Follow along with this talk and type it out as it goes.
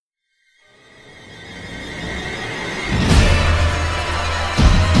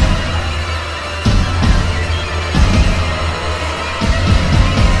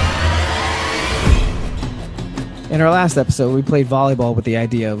In our last episode, we played volleyball with the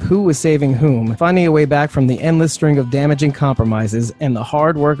idea of who was saving whom, finding a way back from the endless string of damaging compromises, and the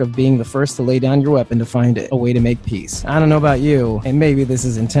hard work of being the first to lay down your weapon to find a way to make peace. I don't know about you, and maybe this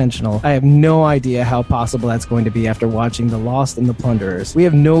is intentional. I have no idea how possible that's going to be after watching The Lost and the Plunderers. We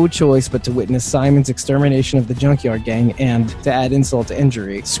have no choice but to witness Simon's extermination of the Junkyard Gang and, to add insult to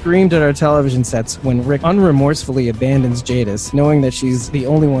injury, screamed at our television sets when Rick unremorsefully abandons Jadis, knowing that she's the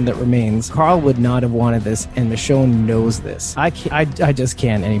only one that remains. Carl would not have wanted this, and Michonne knows this. I just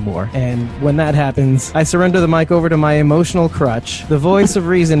can't anymore. And when that happens, I surrender the mic over to my emotional crutch, the voice of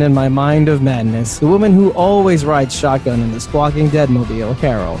reason in my mind of madness, the woman who always rides shotgun in the Squawking Deadmobile,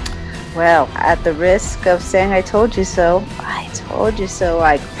 Carol. Well, at the risk of saying I told you so,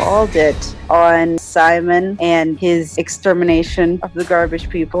 I called it on Simon and his extermination of the garbage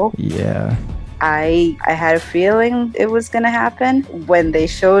people. Yeah. I had a feeling it was going to happen when they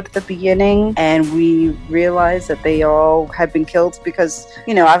showed the beginning and we realized that they all had been killed because,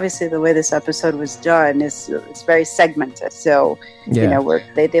 obviously the way this episode was done is it's very segmented. So,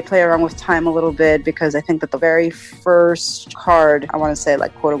 they play around with time a little bit because I think that the very first card, I want to say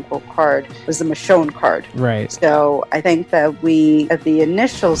like quote unquote card, was the Michonne card. Right. So I think that at the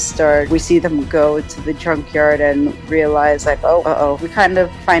initial start, we see them go to the junkyard and realize like, we kind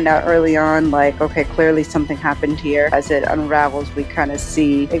of find out early on like, okay, clearly something happened here. As it unravels, we kind of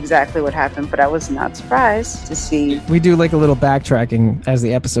see exactly what happened, but I was not surprised to see. We do like a little backtracking as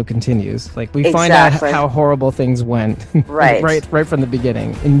the episode continues. Like we find out how horrible things went. Right. right from the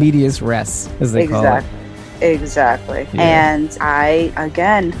beginning. In medias res, as they call it. Exactly. Yeah. And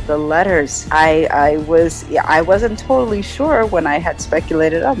the letters, I wasn't totally sure when I had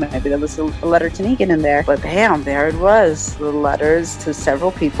speculated, maybe there was a letter to Negan in there, but bam, there it was. The letters to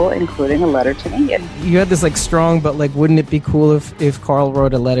several people, including a letter to Negan. You had this like strong, but like, wouldn't it be cool if Carl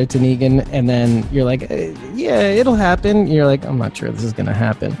wrote a letter to Negan and then you're like, yeah, it'll happen. You're like, I'm not sure this is going to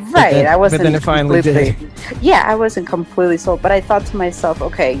happen. Right. But then it finally did. Yeah, I wasn't completely sold, but I thought to myself,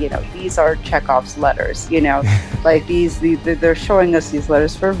 okay, these are Chekhov's letters, like they're showing us these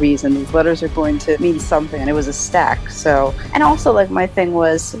letters for a reason. These letters are going to mean something, and it was a stack. So, and also like my thing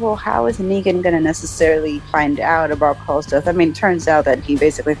was, well, how is Negan going to necessarily find out about Carl's death? I mean, it turns out that he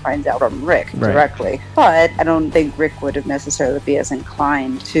basically finds out from Rick directly, but I don't think Rick would have necessarily be as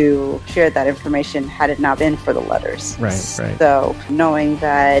inclined to share that information had it not been for the letters. Right. So knowing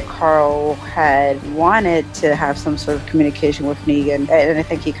that Carl had wanted to have some sort of communication with Negan, and I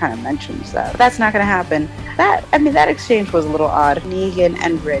think he kind of mentions that, but that's not going to happen. That exchange was a little odd. Negan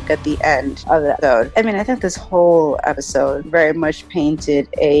and Rick at the end of the episode. I mean, I think this whole episode very much painted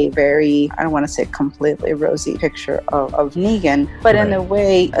a very, I don't want to say completely rosy picture of Negan, but in a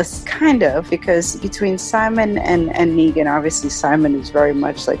way, kind of, because between Simon and Negan, obviously Simon is very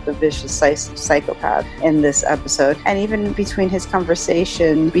much like the vicious psychopath in this episode. And even between his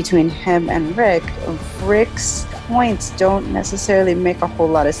conversation between him and Rick's points don't necessarily make a whole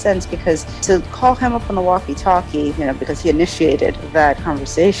lot of sense, because to call him up on the walkie-talkie, because he initiated that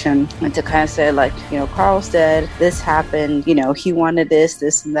conversation, and to kind of say like, Carl's dead, this happened, he wanted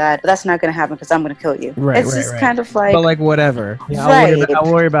this and that, but that's not going to happen because I'm going to kill you. It's just kind of like, but like whatever. Yeah,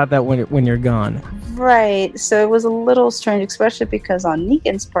 I'll worry about that when you're gone. Right. So it was a little strange, especially because on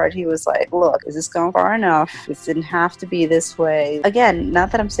Negan's part, he was like, look, is this gone far enough? This didn't have to be this way. Again,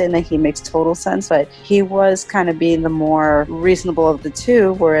 not that I'm saying that he makes total sense, but he was kind of being the more reasonable of the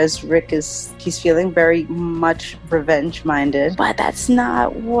two, whereas Rick he's feeling very much revenge-minded. But that's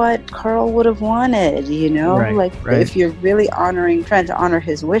not what Carl would have wanted, If you're really trying to honor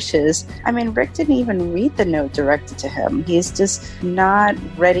his wishes. I mean, Rick didn't even read the note directed to him. He's just not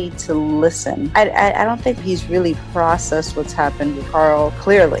ready to listen. I don't think he's really processed what's happened with Carl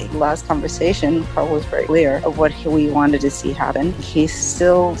clearly. Last conversation, Carl was very clear of what we wanted to see happen. He's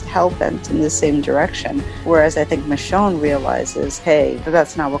still hell-bent in the same direction, whereas I think Michonne realizes, hey,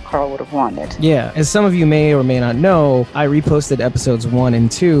 that's not what Carl would have wanted. Yeah, as some of you may or may not know, I reposted episodes 1 and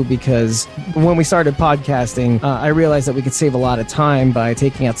 2 because when we started podcasting, I realized that we could save a lot of time by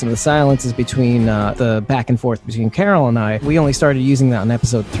taking out some of the silences between the back and forth between Carol and I. We only started using that on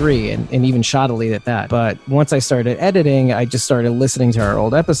episode 3 and even shoddily at that. But once I started editing, I just started listening to our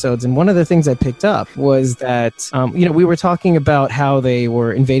old episodes. And one of the things I picked up was that, we were talking about how they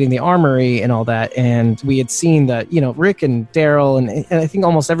were invading the armory and all that. And we had seen that, Rick and Daryl and I think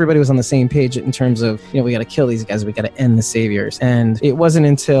almost everybody was on the same page in terms of, we got to kill these guys. We got to end the Saviors. And it wasn't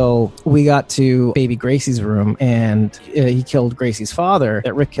until we got to baby Gracie's room and he killed Gracie's father,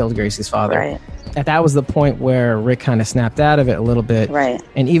 that Rick killed Gracie's father. Right. that was the point where Rick kind of snapped out of it a little bit. Right.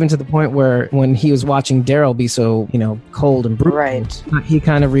 And even to the point where when he was watching Daryl be so, cold and brutal, Right. he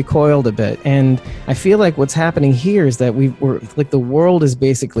kind of recoiled a bit. And I feel like what's happening here is that we're like the world is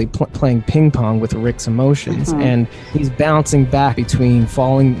basically playing ping pong with Rick's emotions. And he's bouncing back between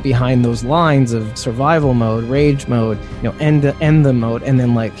falling behind those lines of survival mode, rage mode, end the mode, and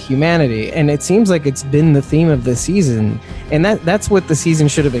then like humanity. And it seems like it's been the theme of the season. And that's what the season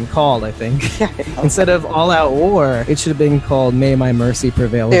should have been called, I think. Instead of All Out War, it should have been called May My Mercy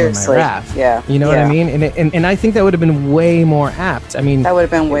Prevail Over My Wrath. Yeah. You know what I mean? And I think that would have been way more apt. I mean, that would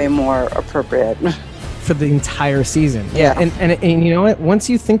have been way more appropriate. For the entire season. Yeah. And you know what? Once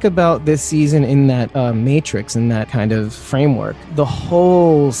you think about this season in that matrix, in that kind of framework, the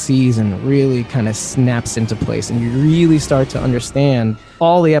whole season really kind of snaps into place, and you really start to understand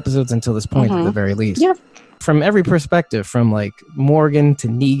all the episodes until this point at the very least. Yeah. From every perspective, from like Morgan to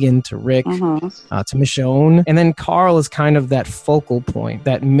Negan to Rick to Michonne, and then Carl is kind of that focal point,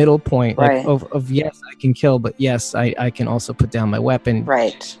 that middle point, right. like of yes, I can kill, but yes, I can also put down my weapon,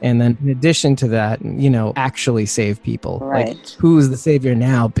 right? And then in addition to that, actually save people. Right. Like, who's the savior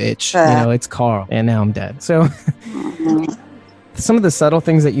now, bitch? It's Carl, and now I'm dead. So. Some of the subtle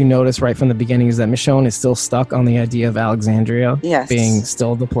things that you notice right from the beginning is that Michonne is still stuck on the idea of Alexandria being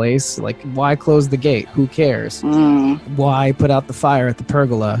still the place. Like, why close the gate? Who cares? Why put out the fire at the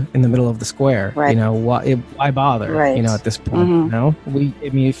pergola in the middle of the square? Right. Why bother? Right. At this point,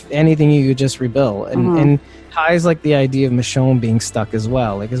 if anything, you could just rebuild. And ties like the idea of Michonne being stuck as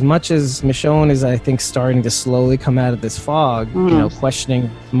well. Like, as much as Michonne is, I think, starting to slowly come out of this fog, questioning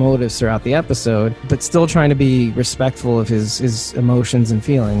motives throughout the episode, but still trying to be respectful of his emotions and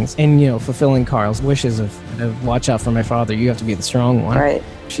feelings, and fulfilling Carl's wishes of watch out for my father, you have to be the strong one. Right.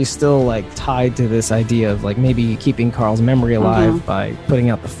 She's still like tied to this idea of like maybe keeping Carl's memory alive by putting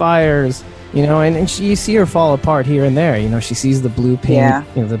out the fires. And you see her fall apart here and there. She sees the blue paint,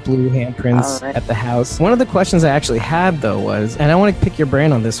 the blue handprints at the house. One of the questions I actually had, though, was, and I want to pick your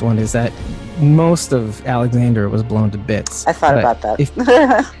brain on this one, is that most of Alexandria was blown to bits. I thought about that.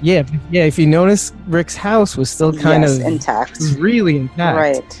 If you notice, Rick's house was still kind of intact. Was really intact.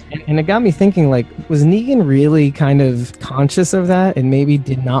 Right. And it got me thinking, like, was Negan really kind of conscious of that and maybe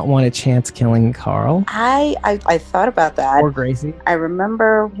did not want a chance killing Carl? I thought about that. Or Gracie. I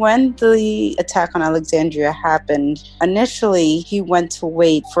remember when the attack on Alexandria happened, initially he went to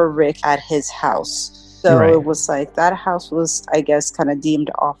wait for Rick at his house. So it was like that house was, I guess, kind of deemed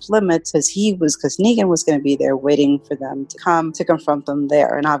off limits because Negan was going to be there waiting for them to come to confront them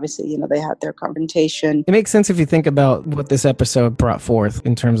there. And obviously, they had their confrontation. It makes sense if you think about what this episode brought forth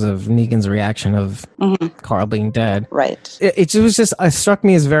in terms of Negan's reaction of Carl being dead. Right. It was just, it struck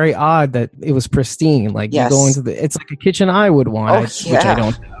me as very odd that it was pristine. Like, you go into it's like a kitchen I would want, which I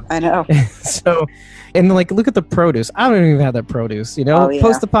don't have. I know. So... And like, look at the produce. I don't even have that produce,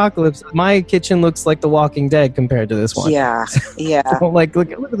 Post-apocalypse, my kitchen looks like The Walking Dead compared to this one. Yeah, yeah. So like,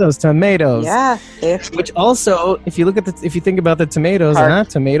 look at those tomatoes. Yeah. Which also, if you think about the tomatoes, they're not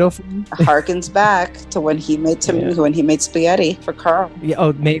tomato food. Harkens back to when he made when he made spaghetti for Carl.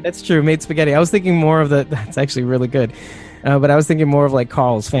 Yeah. That's true. Made spaghetti. I was thinking more of that's actually really good. But I was thinking more of like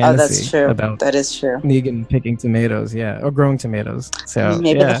Carl's fantasy. That's true. That is true. Negan picking tomatoes, or growing tomatoes. So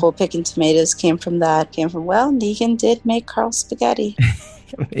maybe the whole picking tomatoes came from Negan did make Carl spaghetti.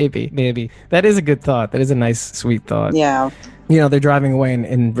 Maybe. That is a good thought. That is a nice, sweet thought. Yeah. They're driving away,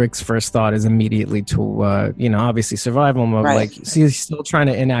 and Rick's first thought is immediately to, obviously survival mode. Right. Like, he's still trying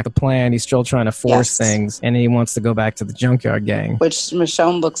to enact a plan. He's still trying to force things, and he wants to go back to the junkyard gang. Which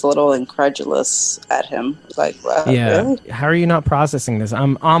Michonne looks a little incredulous at him. Like, really? How are you not processing this?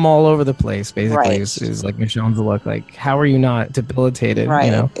 I'm all over the place, basically. Right. Is like Michonne's look. Like, how are you not debilitated?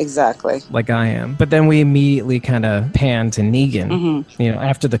 Right. Exactly. Like I am. But then we immediately kind of pan to Negan.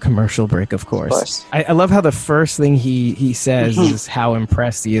 After the commercial break, of course. I love how the first thing he says is how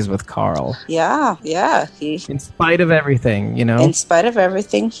impressed he is with Carl. Yeah. In spite of everything, In spite of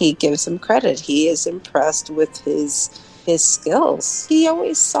everything, he gives him credit. He is impressed with his skills. He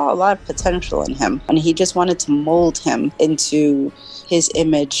always saw a lot of potential in him, and he just wanted to mold him into his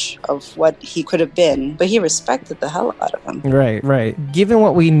image of what he could have been, but he respected the hell out of him. Right. Given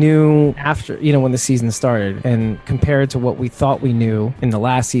what we knew after, when the season started, and compared to what we thought we knew in the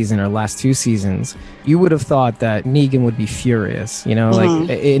last season or last two seasons, you would have thought that Negan would be furious, like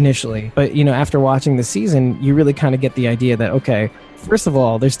initially. But, after watching the season, you really kind of get the idea that, okay, first of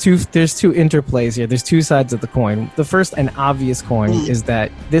all, there's two interplays here. There's two sides of the coin. The first and obvious coin is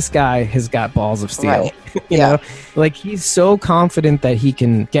that this guy has got balls of steel. Right. you know, like he's so confident that he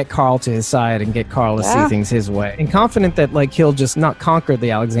can get Carl to his side and get Carl to see things his way, and confident that like he'll just not conquer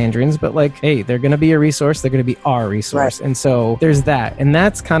the Alexandrians, but like, hey, they're going to be a resource. They're going to be our resource. And so there's that. And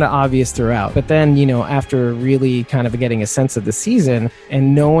that's kind of obvious throughout. But then, you know, after really kind of getting a sense of the season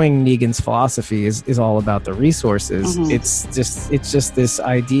and knowing Negan's philosophy is all about the resources, it's just this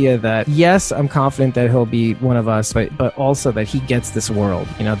idea that, yes, I'm confident that he'll be one of us, but also that he gets this world,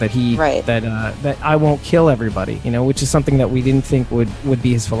 you know, that he, that I won't kill everybody, you know, which is something that we didn't think would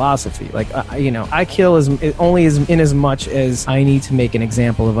be his philosophy. Like, you know, I kill only in as much as I need to make an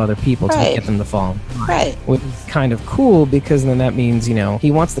example of other people to get them to fall. Right. Which is kind of cool, because then that means, you know,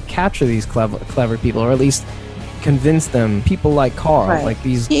 he wants to capture these clever people, or at least convince them, people like Carl, like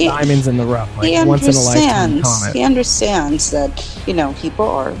these diamonds in the rough, like once in a lifetime comet. He understands that, you know, people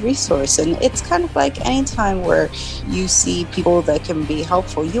are a resource, and it's kind of like any time where you see people that can be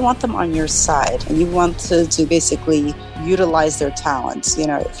helpful, you want them on your side, and you want to basically utilize their talents. You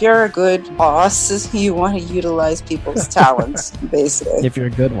know, if you're a good boss, you want to utilize people's talents, basically. If you're a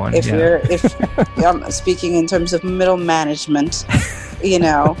good one. I'm speaking in terms of middle management. You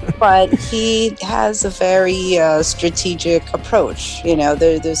know, but he has a very strategic approach. You know,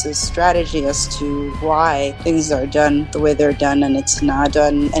 there's a strategy as to why things are done the way they're done, and it's not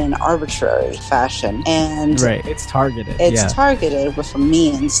done in an arbitrary fashion. And it's targeted. It's targeted with a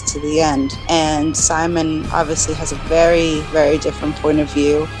means to the end. And Simon obviously has a very, very different point of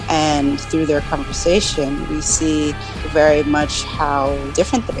view. And through their conversation, we see very much how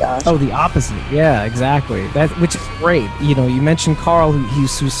different they are. Oh, the opposite. Yeah, exactly. Which is great. You know, you mentioned Carl,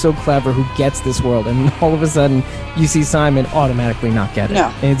 who's so clever, who gets this world, and all of a sudden you see Simon automatically not get it.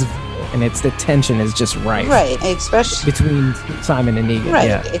 No. And it's the tension is just right. Right, especially between Simon and Negan.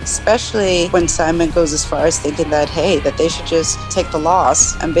 Right, especially when Simon goes as far as thinking that, hey, that they should just take the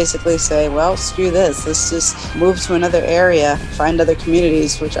loss and basically say, well, screw this. Let's just move to another area, find other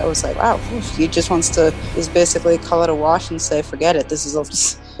communities, which I was like, wow, he just wants to just basically call it a wash and say, forget it. This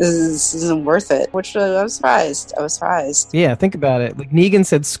isn't worth it, which I was surprised. Yeah, think about it. Like, Negan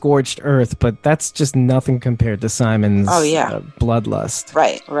said scorched earth, but that's just nothing compared to Simon's bloodlust.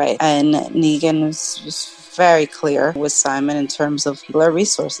 Right. And Negan was very clear with Simon in terms of people are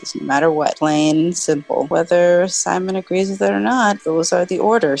resources, no matter what. Plain and simple. Whether Simon agrees with it or not, those are the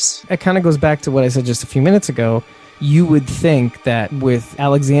orders. It kind of goes back to what I said just a few minutes ago. You would think that with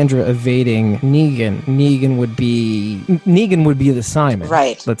Alexandra evading Negan would be the Simon.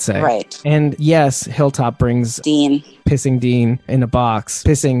 Right. Let's say. Right. And yes, Hilltop brings Dean. Pissing Dean in a box,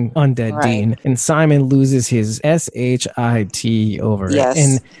 pissing undead Dean, and Simon loses his SHIT over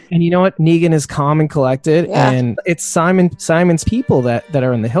it. And you know what? Negan is calm and collected, and it's Simon's people that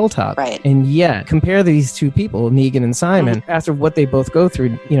are in the Hilltop. Right. And yet, compare these two people, Negan and Simon, after what they both go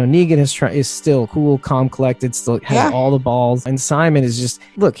through, you know, Negan is still cool, calm, collected, still has all the balls, and Simon is just,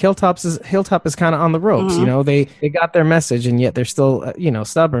 look, Hilltop is kind of on the ropes. You know, they got their message, and yet they're still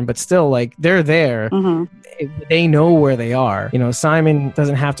stubborn, but still, like, they're there. They know where they are. You know, Simon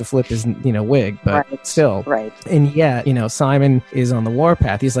doesn't have to flip his wig, but still. Right. And yet, you know, Simon is on the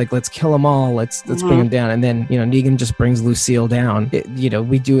warpath. He's like, let's kill them all. Let's bring them down. And then, you know, Negan just brings Lucille down.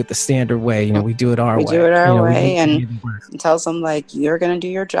 We do it the standard way. You know, we do it our way. We do it our way, and tells them, like, you're going to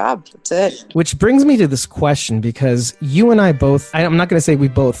do your job. That's it. Which brings me to this question, because you and I both, I'm not going to say we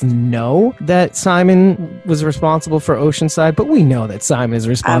both know that Simon was responsible for Oceanside, but we know that Simon is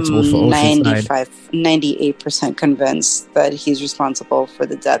responsible for Oceanside. 98% convinced that he's responsible for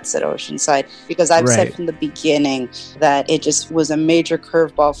the deaths at Oceanside, because I've said from the beginning that it just was a major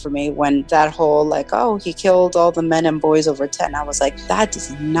curveball for me when that whole, like, oh, he killed all the men and boys over 10. I was like, that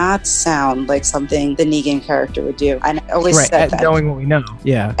does not sound like something the Negan character would do. I always said that. Knowing what we know.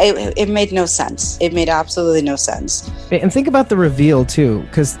 Yeah. It made no sense. It made absolutely no sense. And think about the reveal too,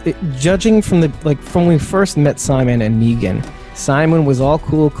 because judging from when we first met Simon and Negan, Simon was all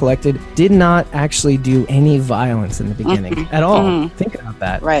cool, collected, did not actually do any violence in the beginning at all. Think about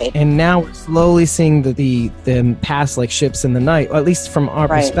that. Right. And now we're slowly seeing them pass like ships in the night, or at least from our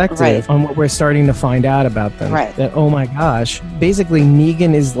perspective, on what we're starting to find out about them. Right. That, oh my gosh, basically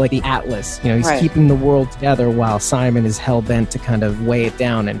Negan is like the Atlas. You know, he's keeping the world together while Simon is hell-bent to kind of weigh it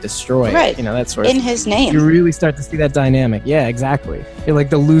down and destroy it. You know, that sort of in his name. You really start to see that dynamic. Yeah, exactly. You're like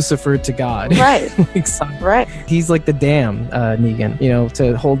the Lucifer to God. Right. Right. He's like the dam Negan,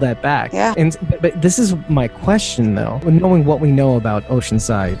 to hold that back. Yeah. But this is my question, though. Knowing what we know about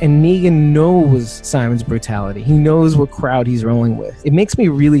Oceanside, and Negan knows Simon's brutality. He knows what crowd he's rolling with. It makes me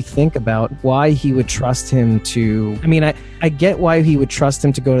really think about why he would trust him to... I mean, I get why he would trust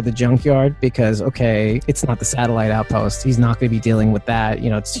him to go to the junkyard because, okay, it's not the satellite outpost. He's not going to be dealing with that.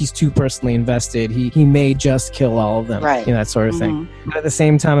 He's too personally invested. He may just kill all of them. Right. That sort of thing. But at the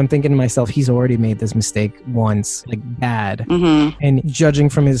same time, I'm thinking to myself, he's already made this mistake once, like bad. And judging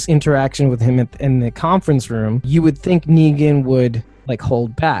from his interaction with him in the conference room, you would think Negan would like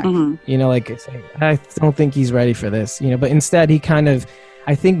hold back, like say, I don't think he's ready for this, but instead he kind of,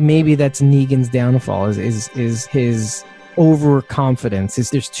 I think maybe that's Negan's downfall is his overconfidence.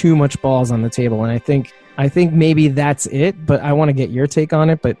 There's too much balls on the table, and I think maybe that's it, but I want to get your take on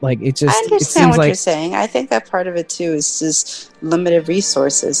it. But like, I understand what you're saying. I think that part of it too is his limited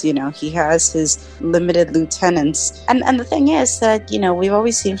resources. He has his limited lieutenants, and the thing is that we've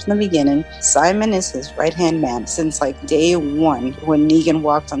always seen from the beginning, Simon is his right hand man since like day one when Negan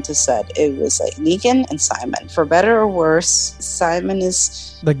walked onto set. It was like Negan and Simon, for better or worse. Simon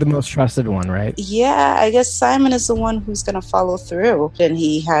is like the most trusted one, right? Yeah, I guess Simon is the one who's going to follow through, and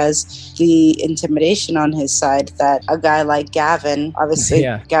he has the intimidation on his side that a guy like Gavin, obviously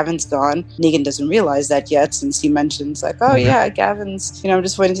Gavin's gone. Negan doesn't realize that yet, since he mentions like, oh yeah, Gavin's, I'm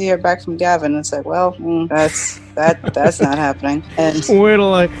just waiting to hear back from Gavin. It's like, well, that's not happening. And wait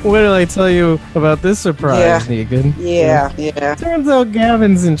till I tell you about this surprise, Negan. Yeah. Turns out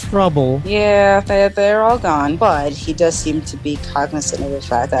Gavin's in trouble. Yeah, they're all gone, but he does seem to be cognizant of the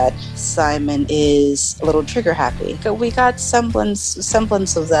fact that Simon is a little trigger happy. We got semblance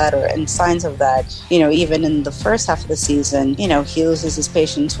of that, and signs of that, even in the first half of the season. He loses his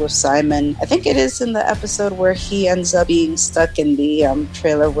patience with Simon. I think it is in the episode where he ends up being stuck in the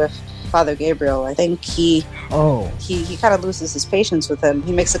trailer with Father Gabriel. I think he kind of loses his patience with him.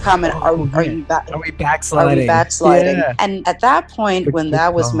 He makes a comment, are we backsliding? Yeah. And at that point, when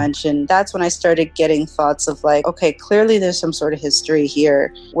that was mentioned, that's when I started getting thoughts of like, okay, clearly there's some sort of history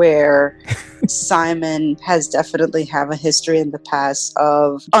here where Simon has definitely have a history in the past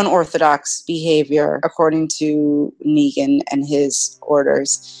of unorthodox behavior according to Negan and his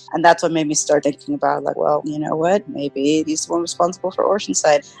orders. And that's what made me start thinking about like, well, you know what? Maybe he's the one responsible for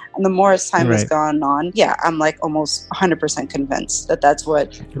Oceanside. And the more as time has gone on, I'm like almost 100% convinced that that's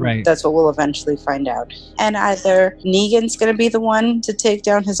what we'll eventually find out. And either Negan's going to be the one to take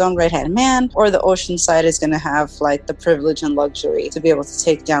down his own right-hand man, or the Oceanside is going to have like the privilege and luxury to be able to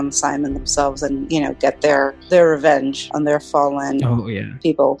take down Simon themselves and, get their revenge on their fallen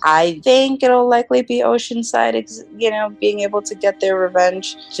people. I think it'll likely be Oceanside, being able to get their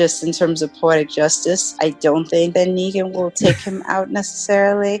revenge just in terms of poetic justice. I don't think that Negan will take him out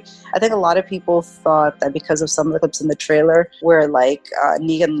necessarily. I think a lot of people thought that because of some of the clips in the trailer where like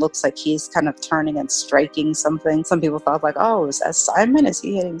Negan looks like he's kind of turning and striking something, some people thought like, oh, is that Simon? Is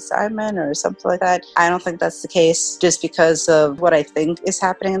he hitting Simon or something like that? I don't think that's the case, just because of what I think is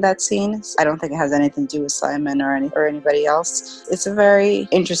happening in that scene. I don't think it has anything to do with Simon or anybody else. It's a very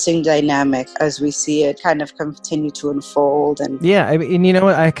interesting dynamic as we see it kind of continue to unfold. And and you know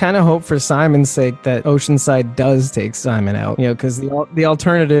what? I kind of hope for Simon's sake that Oceanside does take Simon out, because the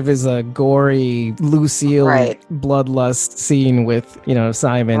alternative is a gory Lucille bloodlust scene with,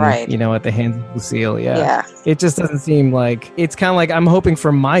 Simon, at the hands of Lucille. Yeah. It just doesn't seem like, it's kind of like, I'm hoping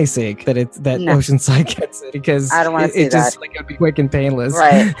for my sake that Oceanside gets it, because I don't want to see it just like it'd be quick and painless.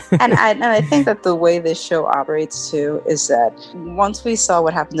 Right. and I think that the way this show operates too is that once we saw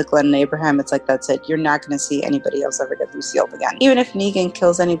what happened to Glenn and Abraham, it's like, that's it. You're not going to see anybody else ever get Lucille again. Even if Negan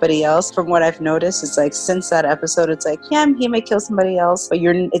kills anybody else, from what I've noticed, it's like since that episode, it's like, he may kill somebody else, but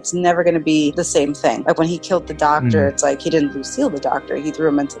it's never going to be the same thing. Like when he killed the doctor, it's like he didn't Lucille the doctor, he threw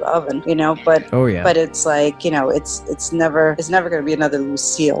him into the oven, but it's like, it's never going to be another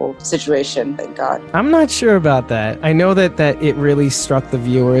Lucille situation, thank God. I'm not sure about that. I know that it really struck the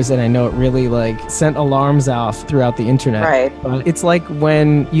viewers, and I know it really like sent alarms off throughout the internet. Right. But it's like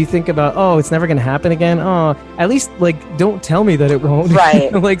when you think about, it's never going to happen again. At least like don't tell me that it won't.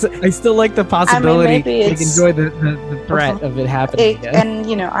 Right. Like I still like the possibility. Maybe enjoy the threat of it happening again.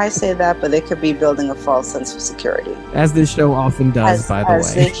 And I say that, but they could be building a false sense of security, as this show often does. By the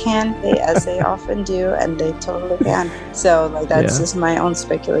way, as they often do, and they totally can. So like that's just my own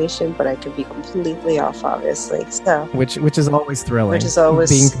speculation, but I could be completely off, obviously. So which is always thrilling. Which is always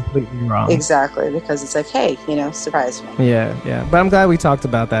being completely wrong. Exactly, because it's like, hey, surprise me. Yeah. But I'm glad we talked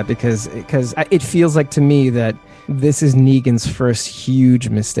about that because it feels like to me that this is Negan's first huge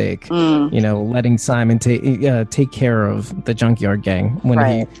mistake. Letting Simon take care of the Junkyard Gang when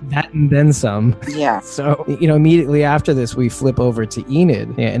that and then some. Yeah. So immediately after this, we flip over to Enid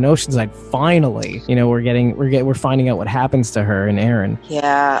and Oceanside. Finally, we're finding out what happens to her and Aaron.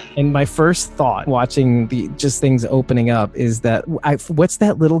 Yeah. And my first thought watching things opening up is that what's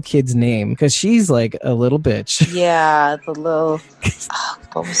that little kid's name? Because she's like a little bitch. Yeah, the little.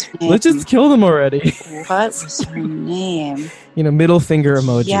 What was her name? Let's just kill them already. What was her name? Middle finger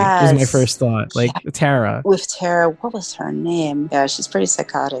emoji was my first thought. Like Tara. With Tara, what was her name? Yeah, she's pretty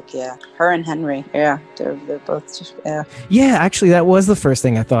psychotic. Yeah, her and Henry. Yeah, they're both just, yeah. Yeah, actually, that was the first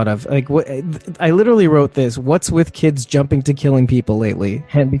thing I thought of. Like, I literally wrote this. What's with kids jumping to killing people lately?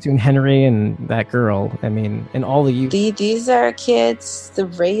 Between Henry and that girl. I mean, and all the youth. These are kids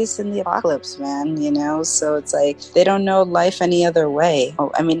raised in the apocalypse, man. So it's like they don't know life any other way.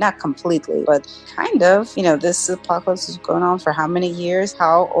 Oh, I mean, not completely, but kind of. This apocalypse is going on for how many years?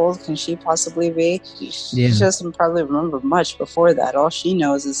 How old can she possibly be? She doesn't probably remember much before that. All she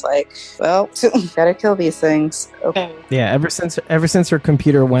knows is like, well, gotta kill these things. Okay. Yeah, ever since her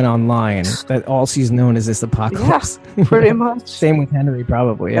computer went online, that all she's known is this apocalypse. Yeah, pretty much. Same with Henry,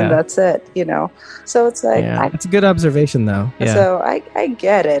 probably. Yeah, and that's it. So it's like, it's a good observation, though. Yeah. So I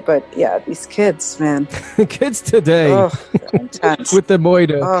get it, but yeah, these kids, man, kids today, they're intense with the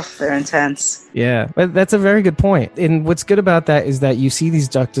moida. Oh, they're intense. Yeah, but that's a very good point. And what's good about that is that you see these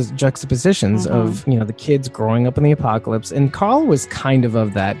juxtapositions of the kids growing up in the apocalypse, and Carl was kind of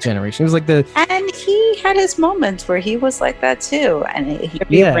that generation. He was like and he had his moments where he was like that too, and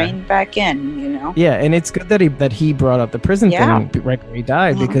he reined back in. Yeah, and it's good that he brought up the prison thing right where he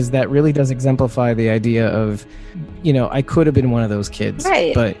died, because that really does exemplify the idea of, I could have been one of those kids,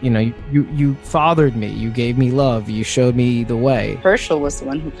 right? But you fathered me, you gave me love, you showed me the way. Herschel was the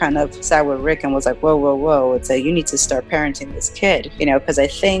one who kind of sat with Rick and was like, whoa, it's like, you need to start parenting this kid, because I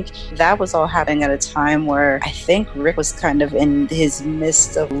think that was all happening at a time where I think Rick was kind of in his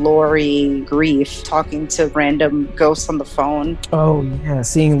midst of Lori grief, talking to random ghosts on the phone. Oh yeah,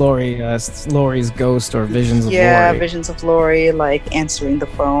 seeing Lori's ghost or visions of Lori. Yeah, visions of Lori, like answering the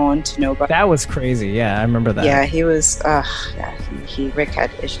phone to nobody. That was crazy. Yeah, I remember that. Yeah, he was. Rick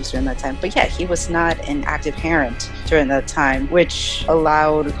had issues during that time, but yeah, he was not an active parent during that time, which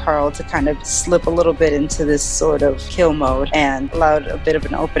allowed Carl to kind of slip a little bit into this sort of kill mode and allowed a bit of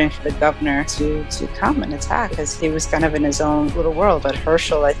an opening for the governor to come and attack, because he was kind of in his own little world. But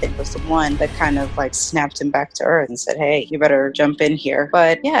Herschel, I think, was the one that kind of like snapped him back to earth and said, hey, you better jump in here.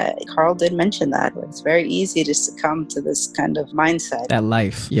 But yeah, Carl did mention that it's very easy to succumb to this kind of mindset. That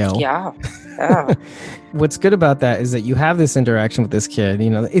life, yo. Yeah. What's good about that is that you have this interaction with this kid.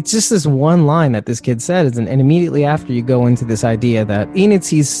 It's just this one line that this kid said, and immediately after you go into this idea that Enid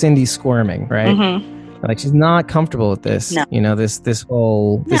sees Cindy squirming, right? Mm-hmm. Like, she's not comfortable with this, no. This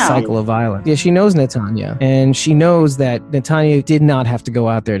whole cycle of violence. Yeah, she knows Netanya, and she knows that Netanya did not have to go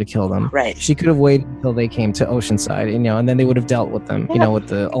out there to kill them. Right. She could have waited until they came to Oceanside, and then they would have dealt with them, with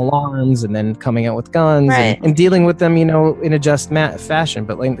the alarms and then coming out with guns and dealing with them, in a just fashion.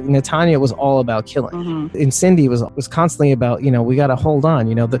 But like Netanya was all about killing. Mm-hmm. And Cindy was constantly about, we got to hold on.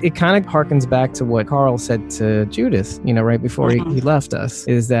 It kind of harkens back to what Carl said to Judith, right before he left us,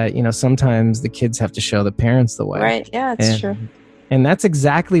 is that, sometimes the kids have to show the parents the way. Right. Yeah, it's true. And that's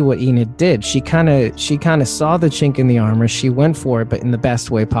exactly what Enid did. She kind of saw the chink in the armor. She went for it, but in the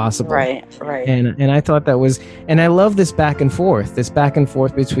best way possible. Right. And I thought that was, and I love this back and forth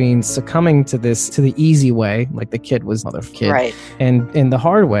between succumbing to the easy way, like the kid was another kid, right, and the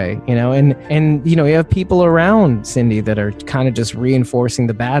hard way, and you have people around Cindy that are kind of just reinforcing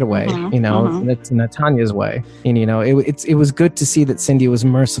the bad way, that's Natanya's way, and it was good to see that Cindy was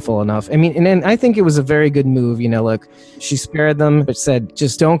merciful enough. I mean, and then I think it was a very good move. Look, she spared them, but said,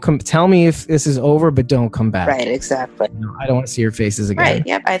 just don't come. Tell me if this is over, but don't come back. Right, exactly. I don't want to see your faces again. Right,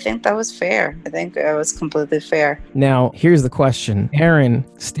 yep. I think that was fair. I think it was completely fair. Now, here's the question. Aaron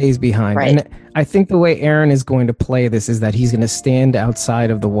stays behind. Right. And I think the way Aaron is going to play this is that he's going to stand outside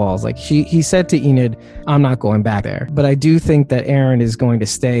of the walls. Like he said to Enid, I'm not going back there. But I do think that Aaron is going to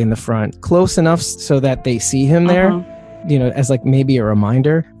stay in the front, close enough so that they see him there, as like maybe a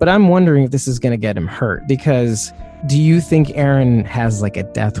reminder. But I'm wondering if this is going to get him hurt, because do you think Aaron has like a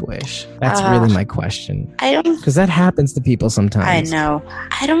death wish? That's really my question. I don't, because that happens to people sometimes. I know.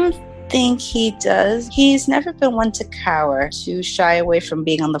 I don't think he does. He's never been one to cower, to shy away from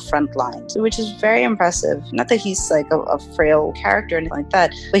being on the front lines, which is very impressive. Not that he's like a frail character or anything like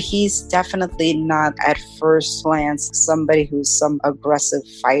that, but he's definitely not at first glance somebody who's some aggressive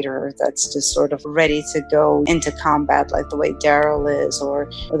fighter that's just sort of ready to go into combat like the way Daryl is,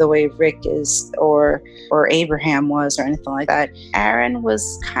 or the way Rick is, or Abraham was, or anything like that. Aaron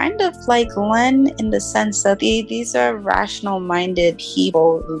was kind of like Glenn in the sense that these are rational-minded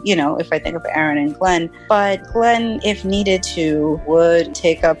people, you know, if I think of Aaron and Glenn. But Glenn, if needed to, would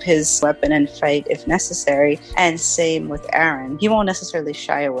take up his weapon and fight if necessary. And same with Aaron. He won't necessarily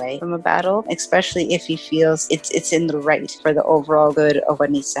shy away from a battle, especially if he feels it's in the right for the overall good of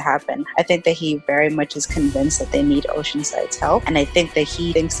what needs to happen. I think that he very much is convinced that they need Oceanside's help. And I think that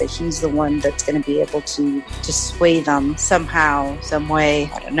he thinks that he's the one that's going to be able to sway them somehow, some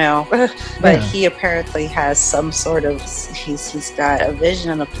way. I don't know. But he apparently has some sort of, he's got a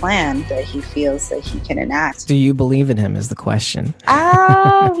vision and a plan that he feels that he can enact. Do you believe in him is the question.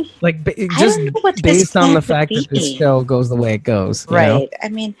 Like, just based on the fact that this show goes the way it goes. Right. You know? I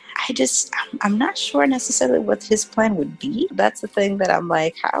mean, I'm not sure necessarily what his plan would be. That's the thing that I'm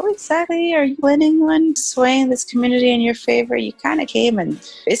like, how exactly are you planning on swaying this community in your favor? You kind of came and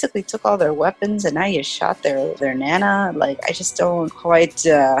basically took all their weapons and now you shot their nana. Like, I just don't quite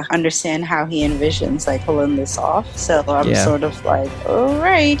understand how he envisions like pulling this off. So I'm sort of like, all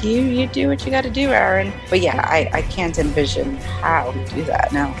right, you do what you got to do, Aaron. But yeah, I can't envision how to do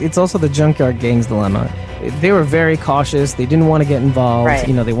that now. It's also the Junkyard Gang's dilemma. They were very cautious. They didn't want to get involved. Right.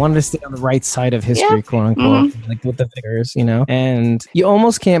 You know, they wanted to stay on the right side of history, quote unquote, like with the figures, you know. And you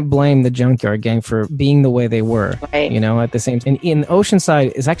almost can't blame the Junkyard Gang for being the way they were, you know, at the same time. And in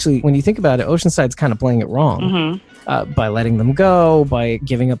Oceanside is actually, when you think about it, Oceanside's kind of playing it wrong. By letting them go, by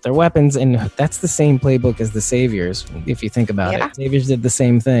giving up their weapons. And that's the same playbook as the Saviors, if you think about it. Saviors did the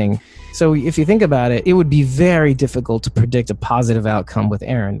same thing. So if you think about it, it would be very difficult to predict a positive outcome with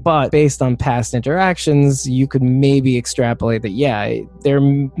Aaron. But based on past interactions, you could maybe extrapolate that, there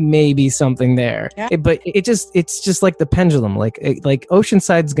may be something there. But it's just like the pendulum. Like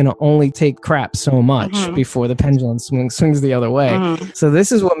Oceanside's going to only take crap so much before the pendulum swings the other way. So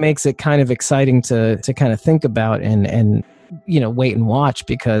this is what makes it kind of exciting to kind of think about and you know, wait and watch,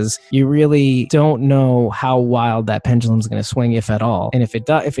 because you really don't know how wild that pendulum's going to swing, if at all. And if it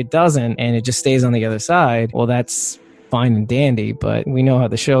doesn't, and it just stays on the other side, well, that's fine and dandy, but we know how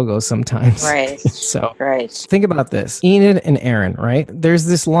the show goes sometimes. Right. So think about this. Enid and Aaron, right? There's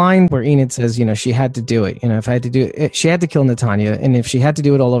this line where Enid says, you know, she had to do it. You know, if I had to do it, she had to kill Nathania. And if she had to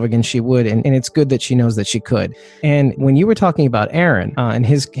do it all over again, she would. And it's good that she knows that she could. And when you were talking about Aaron and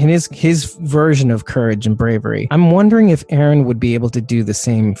his version of courage and bravery, I'm wondering if Aaron would be able to do the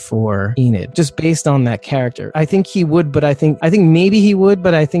same for Enid, just based on that character. I think he would, but I think maybe he would,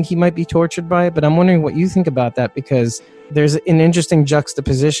 but I think he might be tortured by it. But I'm wondering what you think about that, because there's an interesting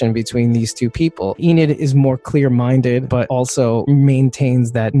juxtaposition between these two people. Enid is more clear-minded, but also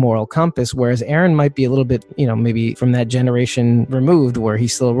maintains that moral compass, whereas Aaron might be a little bit, you know, maybe from that generation removed, where he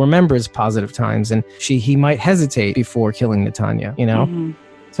still remembers positive times, and he might hesitate before killing Nathania, you know?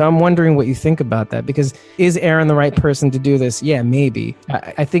 So I'm wondering what you think about that, because is Aaron the right person to do this? Yeah, maybe.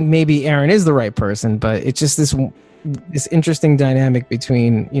 I think maybe Aaron is the right person, but it's just this interesting dynamic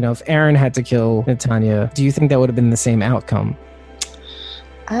between, you know, if Aaron had to kill Nathania, do you think that would have been the same outcome?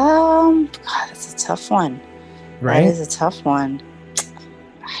 God, that's a tough one. Right? That is a tough one.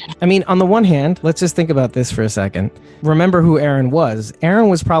 I mean, on the one hand, let's just think about this for a second. Remember who Aaron was. Aaron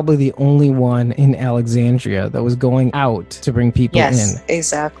was probably the only one in Alexandria that was going out to bring people in. Yes,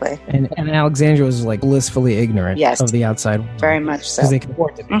 exactly. And Alexandria was like blissfully ignorant of the outside world. Very much so. Because they could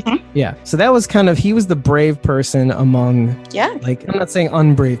afford it. Yeah. So that was kind of, he was the brave person among, like, I'm not saying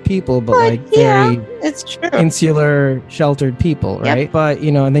unbrave people, but like very it's true. Insular, sheltered people, right? But,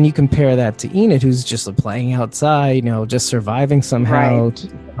 you know, and then you compare that to Enid, who's just playing outside, you know, just surviving somehow.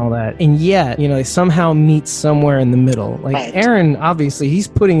 All that, and yet, you know, they somehow meet somewhere in the middle. Like Aaron, obviously, he's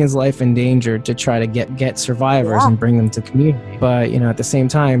putting his life in danger to try to get survivors and bring them to community. But, you know, at the same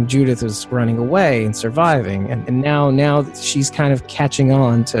time, Judith was running away and surviving, and now she's kind of catching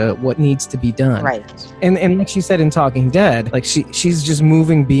on to what needs to be done. Right. And like she said in Talking Dead, like she's just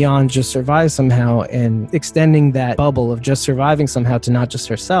moving beyond just survive somehow and extending that bubble of just surviving somehow to not just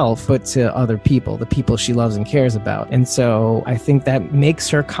herself, but to other people, the people she loves and cares about. And so I think that makes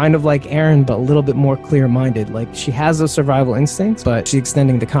her kind of like Aaron, but a little bit more clear-minded. Like, she has those survival instincts, but she's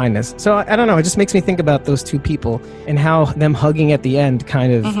extending the kindness. So I don't know, it just makes me think about those two people and how them hugging at the end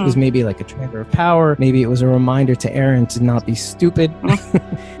kind of was maybe like a transfer of power. Maybe it was a reminder to Aaron to not be stupid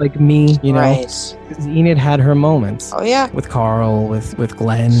like me, you know. Because Enid had her moments. Oh yeah, with Carl, with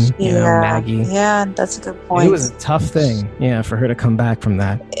Glenn, Maggie. Yeah, that's a good point. It was a tough thing, for her to come back from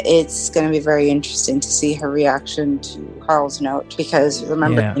that. It's going to be very interesting to see her reaction to Carl's note, because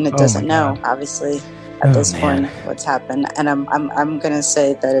remember, Enid doesn't know, obviously, at this point what's happened. And I'm going to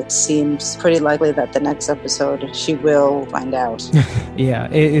say that it seems pretty likely that the next episode she will find out. Yeah,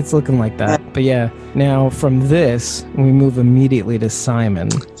 it's looking like that. But now from this, we move immediately to Simon.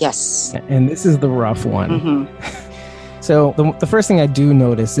 Yes. And this is the rough one. Mm-hmm. So the first thing I do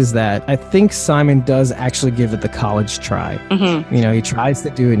notice is that I think Simon does actually give it the college try. Mm-hmm. He tries to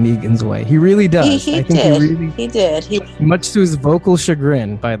do it Negan's way. He really does. He did. Much to his vocal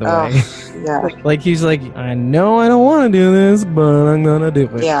chagrin, by the way. Yeah. Like he's like, I know I don't want to do this, but I'm gonna do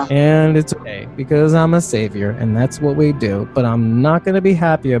it. Yeah. And it's okay because I'm a savior, and that's what we do. But I'm not gonna be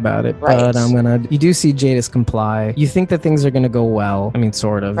happy about it. Right. But I'm gonna. You do see Jadis comply. You think that things are gonna go well. I mean,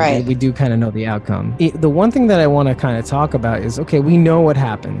 sort of. Right. We do kind of know the outcome. The one thing that I want to kind of talk about is, okay, we know what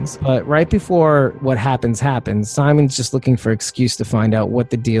happens, but right before what happens, Simon's just looking for excuse to find out what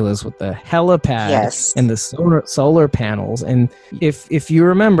the deal is with the helipad and the solar panels. And if you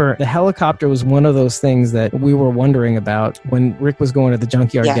remember, the helicopter was one of those things that we were wondering about when Rick was going to the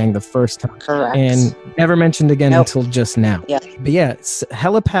Junkyard Gang the first time. Correct. And never mentioned again until just now. Yeah. But it's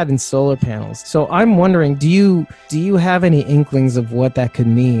helipad and solar panels. So I'm wondering, do you have any inklings of what that could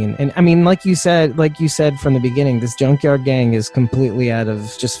mean? And I mean, like you said from the beginning, this Junkyard Gang is completely out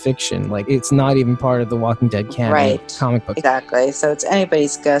of just fiction. Like, it's not even part of the Walking Dead canon comic book. Exactly. So it's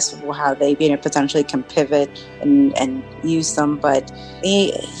anybody's guess how they potentially can pivot and use them. But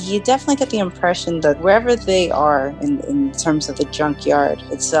you definitely get the impression that wherever they are in terms of the junkyard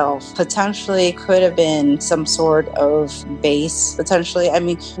itself, potentially could have been some sort of base. Potentially, I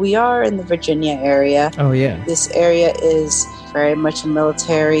mean, we are in the Virginia area. Oh yeah. This area is very much a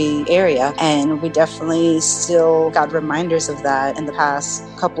military area, and we definitely still got reminders of that in the past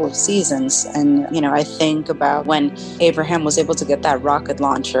couple of seasons. And I think about when Abraham was able to get that rocket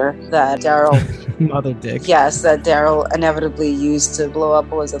launcher that Daryl Mother Dick. Yes, that Daryl inevitably used to blow up,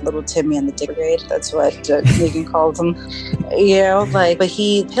 was it Little Timmy and the Dick Brigade? That's what Negan called him. But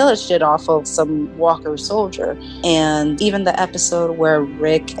he pillaged it off of some Walker soldier. And even the episode where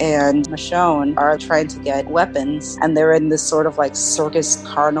Rick and Michonne are trying to get weapons, and they're in this sort of like circus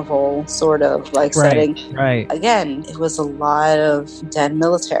carnival sort of like setting. Right. Again, it was a lot of dead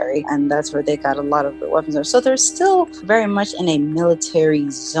military, and that's where they got a lot of the weapons. So they're still very much in a military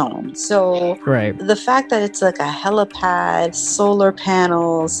zone. So the fact that it's like a helipad, solar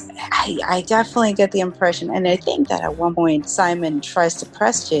panels, I definitely get the impression, and I think that at one point Simon tries to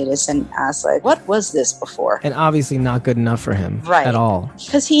press Jadis and asks, like, what was this before? And obviously not good enough for him at all.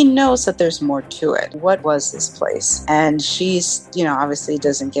 Because he knows that there's more to it. What was this place? And she's, obviously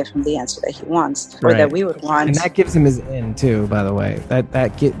doesn't give him the answer that he wants, or that we would want. And that gives him his in too, by the way.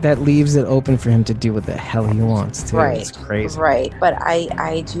 That leaves it open for him to do what the hell he wants too. Right. It's crazy. Right. But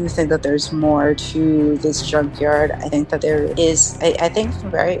I do think that there's more to this junkyard. I think that there is. I think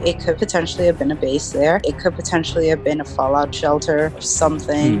it could potentially have been a base there. It could potentially have been a fallout shelter or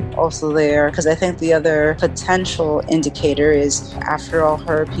something also there. Because I think the other potential indicator is, after all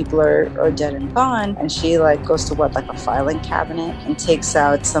her people are dead and gone, and she goes to a filing cabinet and takes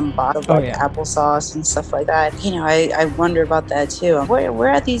out some bottle of applesauce and stuff like that. I wonder about that too. Where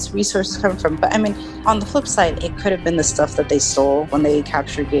are these resources coming from? But I mean, on the flip side, it could have been the stuff that they stole when they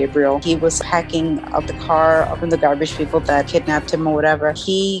captured Gabriel. He was packing up the car up in the garbage people that kidnapped him or whatever.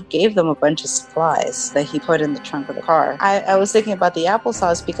 He gave them a bunch of supplies that he put in the trunk of the car. I was thinking about the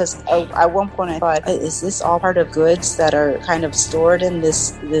applesauce because at one point I thought, is this all part of goods that are kind of stored in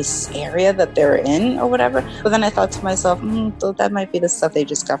this area that they're in or whatever? But then I thought to myself, that might be the stuff they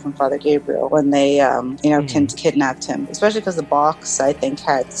just got from Father Gabriel when they kidnapped him. Especially because the box, I think,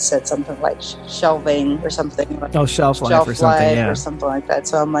 had said something like shelving or something. Oh, shelf life or something, or something like that.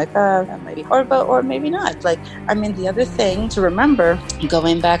 So I'm like, maybe, or maybe not. The other thing to remember,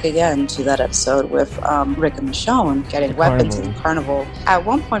 going back again to that episode with Rick and Michonne getting weapons in the carnival. At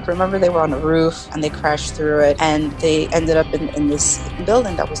one point, remember, they were on a roof and they crashed through it, and they ended up in this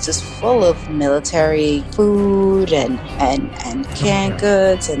building that was just full of military food and canned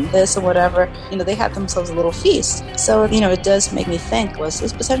goods and this or whatever. They had themselves a little feast. So it does make me think, was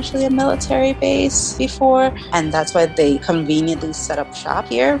this potentially a military base before? And that's why they conveniently set up shop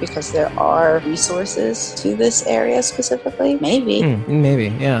here, because there are resources to this area specifically. Maybe.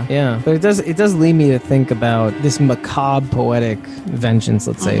 Maybe, yeah. But it does lead me to think about this macabre poetic vengeance,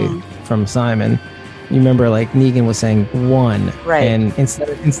 let's say, from Simon. you remember like Negan was saying one, Right. and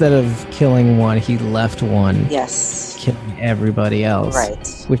instead of killing one, he left one, Yes. killing everybody else.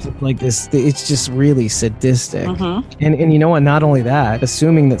 Right. Which is like this, it's just really sadistic. Mm-hmm. And you know what? Not only that,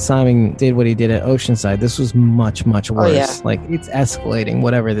 assuming that Simon did what he did at Oceanside, this was much, much worse. Oh, yeah. Like, it's escalating,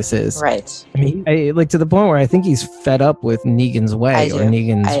 whatever this is. Right. I mean, like to the point where I think he's fed up with Negan's way I or do.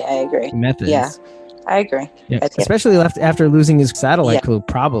 Negan's I agree. methods. Yeah. I agree. Yeah, I think- especially after losing his satellite Yeah. clue,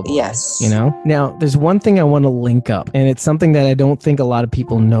 probably. Yes. You know? Now, there's one thing I want to link up, and it's something that I don't think a lot of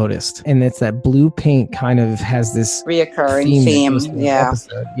people noticed, and it's that blue paint kind of has this Reoccurring that theme. goes through the Yeah.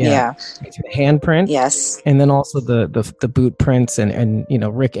 episode. Yeah. It's the handprint. Yes. And then also the boot prints and you know,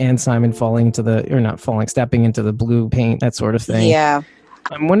 Rick and Simon stepping into the blue paint, that sort of thing. Yeah.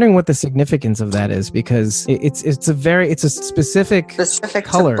 I'm wondering what the significance of that is, because it's a specific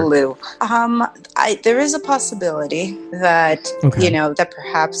color. To blue. There is a possibility that Okay. that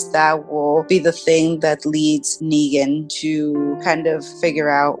perhaps that will be the thing that leads Negan to kind of figure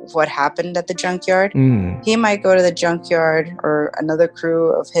out what happened at the junkyard. Mm. He might go to the junkyard, or another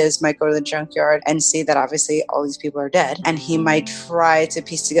crew of his might go to the junkyard and see that obviously all these people are dead, and he might try to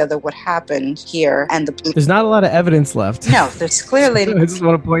piece together what happened here. And the blue. There's not a lot of evidence left. No, there's clearly. I just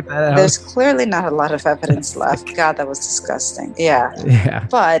want to point that out. There's clearly not a lot of evidence left. God, that was disgusting. Yeah. Yeah.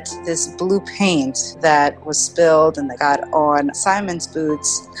 But this blue paint that was spilled and that got on Simon's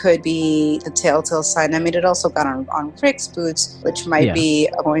boots could be the telltale sign. I mean, it also got on Rick's boots, which might be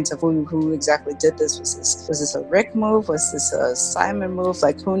a point of who exactly did this. Was this a Rick move? Was this a Simon move?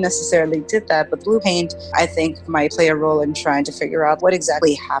 Like, who necessarily did that? But blue paint, I think, might play a role in trying to figure out what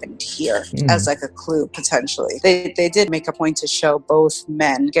exactly happened here as like a clue, potentially. They did make a point to show both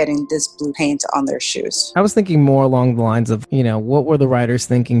men getting this blue paint on their shoes. I was thinking more along the lines of, what were the writers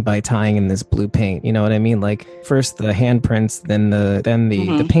thinking by tying in this blue paint? You know what I mean? Like, first the handprints, then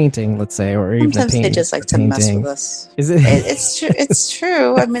the painting, let's say, or even Sometimes the painting. they just like to mess with us. Is it? It's true. It's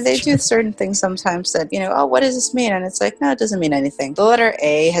true. I mean, they do certain things sometimes that, oh, what does this mean? And it's like, no, it doesn't mean anything. The letter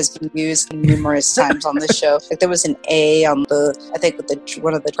A has been used numerous times on the show. Like, there was an A on with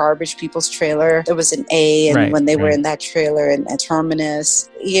one of the Garbage People's trailer. There was an A, and when they were in that trailer and at Terminus,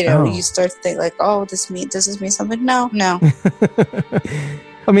 you start to think like, oh, does this mean something? No.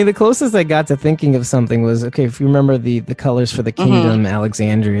 I mean, the closest I got to thinking of something was, okay, if you remember the colors for the kingdom,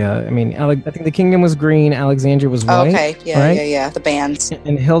 Alexandria. I mean, I think the kingdom was green, Alexandria was white. Okay, yeah, right? yeah. The bands.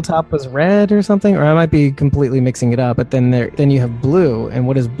 And Hilltop was red or something, or I might be completely mixing it up. But then you have blue, and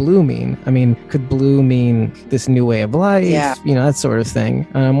what does blue mean? I mean, could blue mean this new way of life? Yeah. That sort of thing.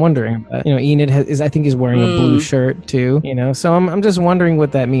 And I'm wondering. Enid I think he's wearing a blue shirt too. So I'm just wondering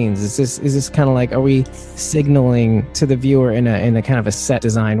what that means. Is this kind of like, are we signaling to the viewer in a kind of a set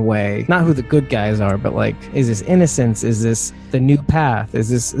design way, not who the good guys are, but like, is this innocence? Is this the new path? Is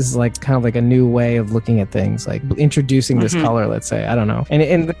this like kind of like a new way of looking at things, like introducing this color, let's say? I don't know.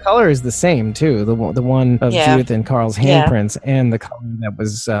 And the color is the same too, the one of Judith and Carl's handprints and the color that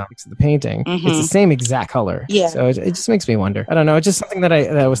was next to the painting. It's the same exact color. So it just makes me wonder. I don't know, it's just something that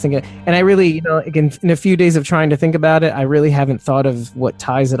I was thinking, and I really, again, in a few days of trying to think about it, I really haven't thought of what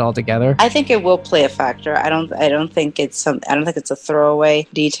ties it all together. I think it will play a factor. I don't think it's a throwaway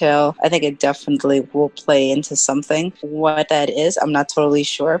detail. I think it definitely will play into something. What that is, I'm not totally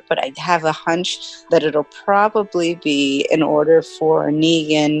sure, but I have a hunch that it'll probably be in order for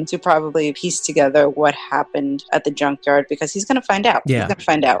Negan to probably piece together what happened at the junkyard, because he's going to find out. Yeah. He's going to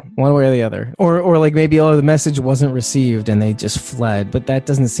find out. One way or the other. Or like maybe, the message wasn't received and they just fled, but that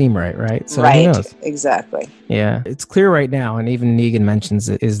doesn't seem right? So who knows? Exactly. Yeah. It's clear right now, and even Negan mentions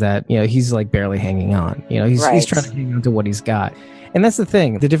it, is that, he's like barely hanging on. He's trying to hang on to what he's got. And that's the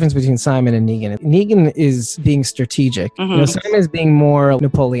thing, the difference between Simon and Negan. Negan is being strategic. Simon is being more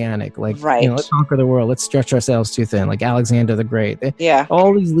Napoleonic, like, let's conquer the world, let's stretch ourselves too thin, like Alexander the Great.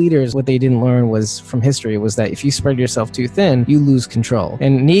 All these leaders, what they didn't learn was from history was that if you spread yourself too thin, you lose control.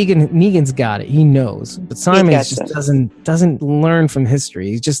 And Negan's got it, he knows. But Simon just doesn't learn from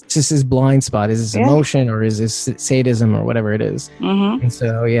history. He's just his blind spot is his emotion or is his sadism or whatever it is. And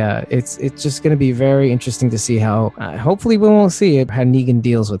so it's just going to be very interesting to see how. Hopefully we won't see how Negan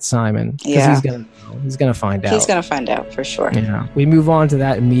deals with Simon. He's gonna find out. He's gonna find out for sure. Yeah. We move on to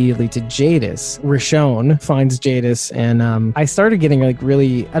that immediately to Jadis. Rishon finds Jadis, and I started getting like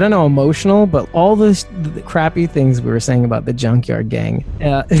really, I don't know, emotional, but all the crappy things we were saying about the Junkyard Gang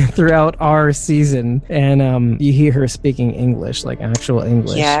throughout our season, and you hear her speaking English, like actual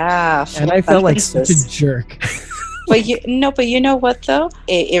English. Yeah. And I felt like such a jerk. But you know what though?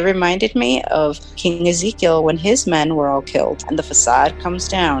 It reminded me of King Ezekiel when his men were all killed, and the facade comes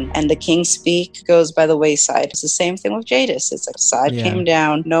down, and the king's speak goes by the wayside. It's the same thing with Jadis. It's like facade came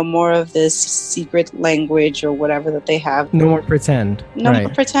down. No more of this secret language or whatever that they have. No more pretend. No more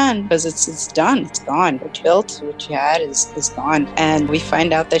pretend, because it's done. It's gone. What you built, what you had is gone. And we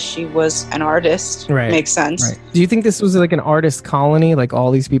find out that she was an artist. Right. Makes sense. Right. Do you think this was like an artist colony? Like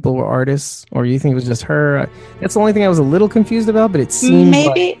all these people were artists? Or you think it was just her? That's the only thing I was a little confused about, but it seemed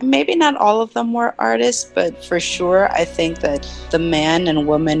maybe not all of them were artists, but for sure I think that the man and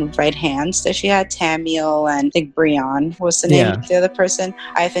woman right hands that she had, Tamiel and I think Brian was the name of the other person,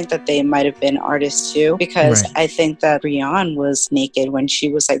 I think that they might have been artists too, because I think that Brian was naked when she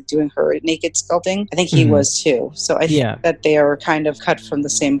was like doing her naked sculpting. I think he was too. So I think that they are kind of cut from the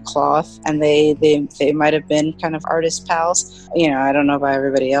same cloth, and they might have been kind of artist pals. You know, I don't know about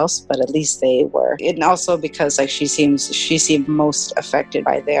everybody else, but at least they were. And also because like she seemed most affected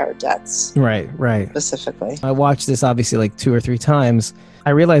by their deaths. Right. Specifically. I watched this obviously like 2 or 3 times.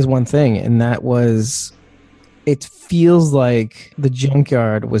 I realized one thing, and that was it feels like the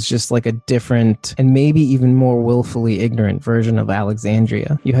junkyard was just like a different and maybe even more willfully ignorant version of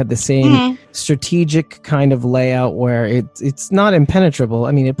Alexandria. You had the same strategic kind of layout where it's not impenetrable.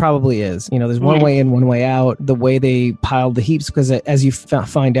 I mean, it probably is. You know, there's one way in, one way out. The way they piled the heaps, because as you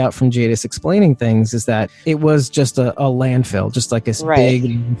find out from Jadis explaining things, is that it was just a landfill, just like this big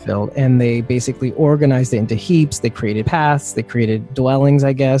landfill. And they basically organized it into heaps. They created paths. They created dwellings,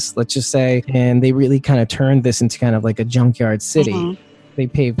 I guess, let's just say. And they really kind of turned this into kind of like a junkyard city. They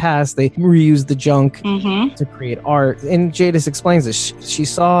paved paths, they reused the junk to create art. And Jadis explains this. She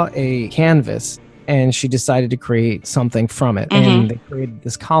saw a canvas and she decided to create something from it. And they created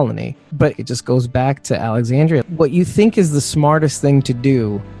this colony. But it just goes back to Alexandria. What you think is the smartest thing to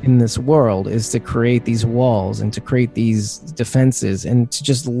do in this world is to create these walls and to create these defenses and to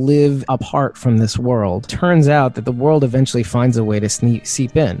just live apart from this world. Turns out that the world eventually finds a way to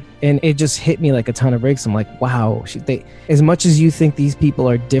seep in. And it just hit me like a ton of bricks. I'm like, wow, as much as you think these people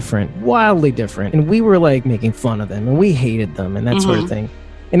are different, wildly different, and we were like making fun of them and we hated them and that sort of thing.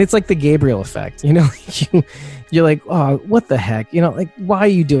 And it's like the Gabriel effect, you know, you're like, oh, what the heck? You know, like, why are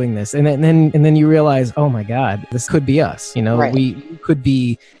you doing this? And then you realize, oh my God, this could be us. You know, we could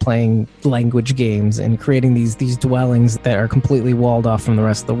be playing language games and creating these dwellings that are completely walled off from the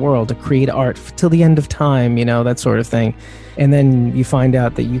rest of the world to create art till the end of time, you know, that sort of thing. And then you find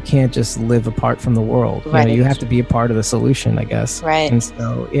out that you can't just live apart from the world. You know, you have to be a part of the solution, I guess. Right. And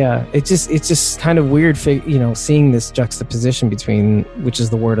so, yeah, it's just kind of weird, you know, seeing this juxtaposition between, which is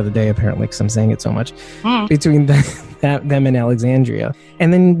the word of the day apparently, because I'm saying it so much, between them and Alexandria.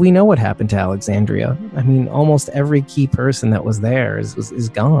 And then we know what happened to Alexandria. I mean, almost every key person that was there is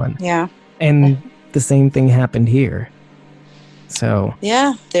gone. Yeah. And the same thing happened here. So.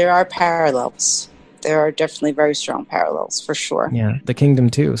 Yeah, there are parallels. There are definitely very strong parallels, for sure. Yeah, the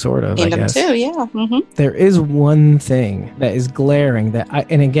Kingdom too, sort of. Kingdom too, yeah. There is one thing that is glaring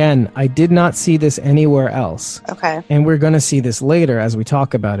and again, I did not see this anywhere else. Okay. And we're going to see this later as we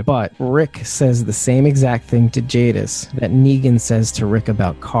talk about it. But Rick says the same exact thing to Jadis that Negan says to Rick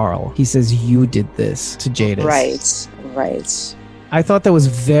about Carl. He says, you did this to Jadis. Right. I thought that was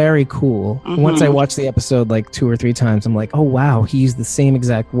very cool. Once I watched the episode like 2 or 3 times, I'm like, oh wow, he used the same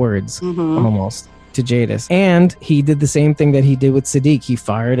exact words almost to Jadis. And he did the same thing that he did with Sadiq. He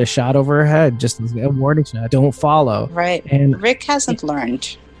fired a shot over her head, just a warning shot. Don't follow. Right. And Rick hasn't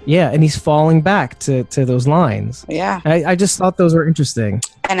learned. Yeah, and he's falling back to those lines. Yeah. I just thought those were interesting.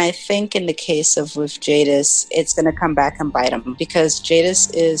 And I think in the case of with Jadis, it's going to come back and bite him because Jadis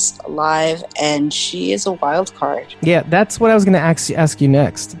is alive and she is a wild card. Yeah, that's what I was going to ask you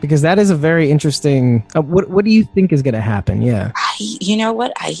next, because that is a very interesting... what do you think is going to happen? Yeah. You know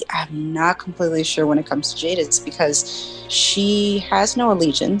what? I'm not completely sure when it comes to Jadis because she has no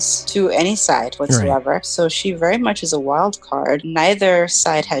allegiance to any side whatsoever. Right. So she very much is a wild card. Neither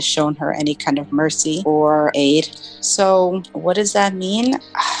side has shown her any kind of mercy or aid. So what does that mean?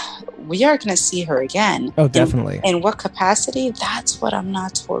 We are going to see her again. Oh, definitely. In what capacity? That's what I'm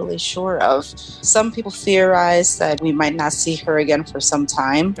not totally sure of. Some people theorize that we might not see her again for some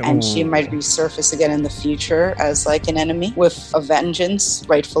time, and she might resurface again in the future as like an enemy with a vengeance,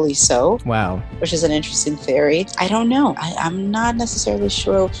 rightfully so. Wow. Which is an interesting theory. I don't know. I'm not necessarily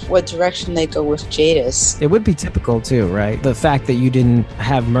sure what direction they go with Jadis. It would be typical too, right? The fact that you didn't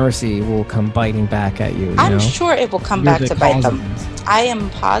have mercy will come biting back at you. I'm sure it will come back to bite them. I am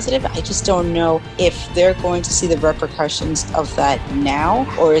positive. I just don't know if they're going to see the repercussions of that now,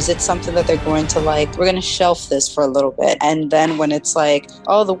 or is it something that they're going to we're going to shelf this for a little bit, and then when it's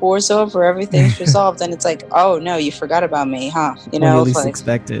oh, the war's over, everything's resolved, then it's oh no, you forgot about me, huh? When you least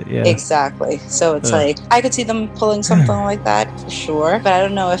expect it. Yeah, exactly. So it's I could see them pulling something like that for sure, but I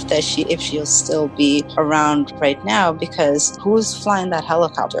don't know if she'll still be around right now, because who's flying that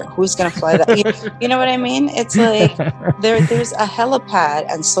helicopter? Who's going to fly that? You know what I mean? It's there's a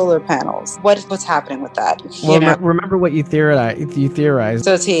helipad and solar panels. What's happening with that? Well, remember what you theorized.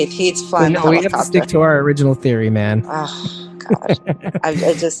 So it's Heath's flying the helicopter. We have to stick to our original theory, man. God.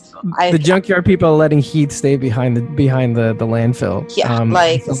 The junkyard people are letting Heath stay behind the landfill. Yeah,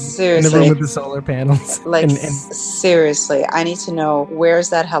 seriously. In the room with the solar panels. Seriously, I need to know,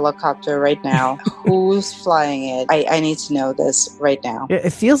 where's that helicopter right now? Who's flying it? I need to know this right now. It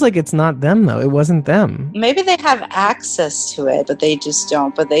feels like it's not them, though. It wasn't them. Maybe they have access to it, but they just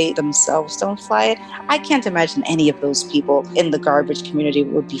don't. But they themselves don't fly it. I can't imagine any of those people in the garbage community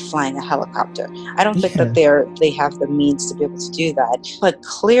would be flying a helicopter. I don't think that they have the means to be able to do that. But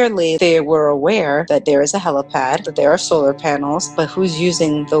clearly they were aware that there is a helipad, that there are solar panels, but who's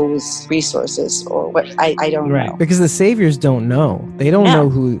using those resources, or what? I don't know. Because the saviors don't know. They don't know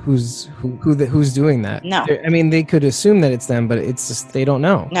who's doing that. No. I mean, they could assume that it's them, but it's just they don't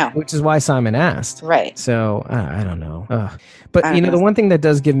know. No. Which is why Simon asked. Right. So I don't know. But the one thing that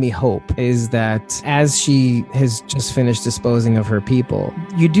does give me hope is that as she has just finished disposing of her people,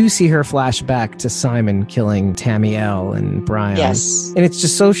 you do see her flash back to Simon killing Tamiel and Brian. Yes. And it's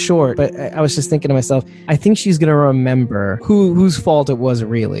just so short, but I was just thinking to myself, I think she's going to remember whose fault it was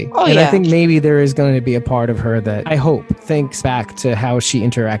really. Oh, and I think maybe there is going to be a part of her that I hope thinks back to how she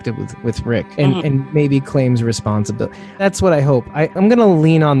interacted with Rick and maybe claims responsibility. That's what I hope. I'm going to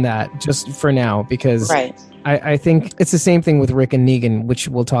lean on that just for now, because I think it's the same thing with Rick and Negan, which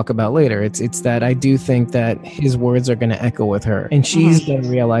we'll talk about later. It's that I do think that his words are going to echo with her, and she's going to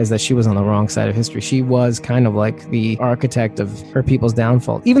realize that she was on the wrong side of history. She was kind of like the architect of her people's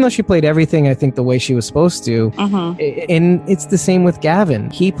downfall, even though she played everything, I think, the way she was supposed to. And it's the same with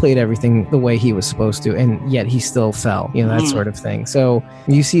Gavin. He played everything the way he was supposed to, and yet he still fell, that sort of thing. So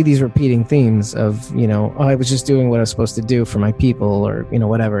you see these repeating themes of, I was just doing what I was supposed to do for my people, or,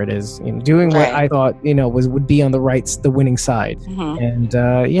 whatever it is, doing what I thought, would be on the winning side. And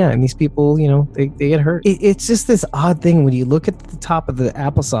and these people, they get hurt. It's just this odd thing when you look at the top of the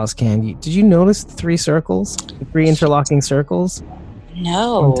applesauce can. Did you notice the three interlocking circles?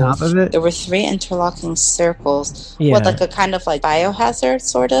 No. On top of it? There were 3 interlocking circles. Yeah. What, a kind of biohazard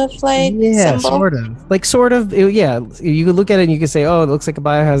sort of yeah, symbol? Sort of. You could look at it and you could say, oh, it looks like a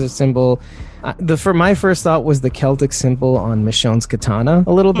biohazard symbol. My first thought was the Celtic symbol on Michonne's katana,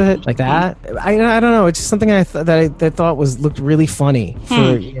 a little bit like that. I don't know. It's just something I thought looked really funny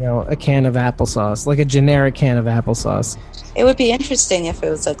for a can of applesauce, like a generic can of applesauce. It would be interesting if it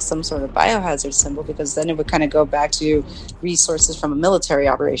was some sort of biohazard symbol, because then it would kind of go back to resources from a military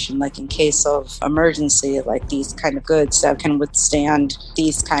operation, in case of emergency, these kind of goods that can withstand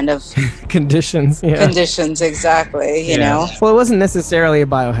these kind of conditions. Yeah. Conditions, exactly. You know. Well, it wasn't necessarily a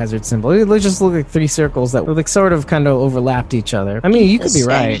biohazard symbol. It just looked like 3 circles that sort of kind of overlapped each other. I mean, you could be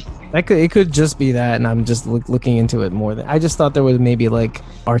right. It could just be that, and I'm just looking into it more. I just thought there was maybe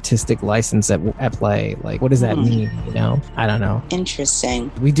artistic license at play. What does that mean? I don't know. Interesting.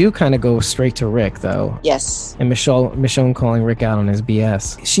 We do kind of go straight to Rick, though. Yes. And Michonne calling Rick out on his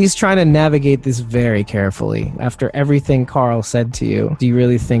BS. She's trying to navigate this very carefully. After everything Carl said to you, do you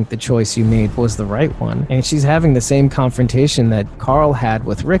really think the choice you made was the right one? And she's having the same confrontation that Carl had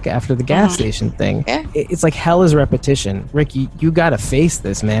with Rick after the gas station thing. Yeah. It's like hell is repetition. Rick, you got to face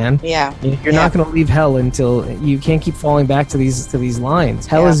this, man. Yeah. You're not going to leave hell until you can't keep falling back to these lines.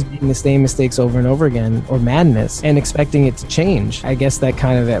 Hell is making the same mistakes over and over again, or madness, and expecting it to change. I guess that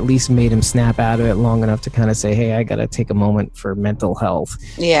kind of at least made him snap out of it long enough to kind of say, hey, I got to take a moment for mental health.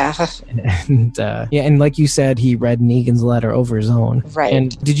 Yeah. And like you said, he read Negan's letter over his own. Right.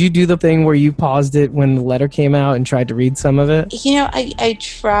 And did you do the thing where you paused it when the letter came out and tried to read some of it? I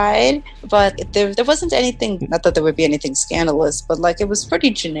tried, but there wasn't anything, not that there would be anything scandalous, but it was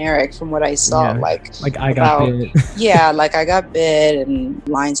pretty generic from what I saw. I got bit. I got bit, and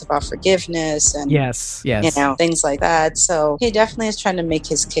lines about forgiveness and yes, things like that. So he definitely is trying to make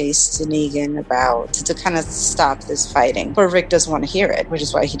his case to Negan about to kind of stop this fighting. But Rick doesn't want to hear it, which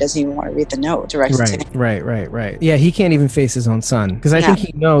is why he doesn't even want to read the note directly to him. Right. Yeah, he can't even face his own son, because I think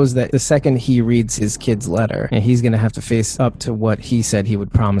he knows that the second he reads his kid's letter, and he's going to have to face up to what he said he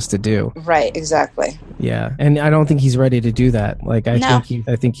would promise to do. Right, exactly. Yeah, and I don't think he's ready to do that.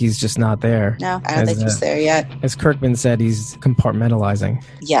 I think he's just not there. No, I don't think he's there yet. As Kirkman said, he's compartmentalizing.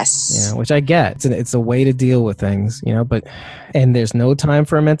 Yes. Which I get. It's a way to deal with things, and there's no time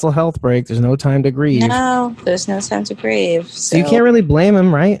for a mental health break. There's no time to grieve. No, there's no time to grieve. So you can't really blame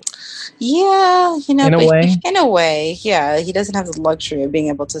him, right? Yeah, in a way, yeah. He doesn't have the luxury of being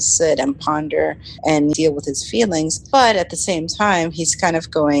able to sit and ponder and deal with his feelings. But at the same time, he's kind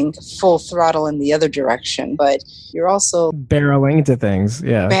of going full throttle in the other direction. But you're also barreling into things,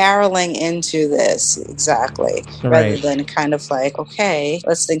 barreling into this, exactly. Right. Rather than kind of like, okay,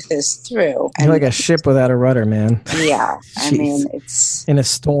 let's think this through. You're like a ship without a rudder, man. Yeah, I mean, it's in a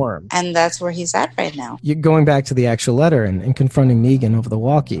storm. And that's where he's at right now. You're going back to the actual letter and confronting Negan over the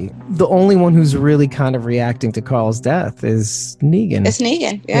walkie. The only one who's really kind of reacting to Carl's death is Negan. It's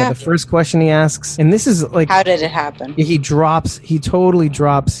Negan, yeah. The first question he asks, and this is like... How did it happen? He totally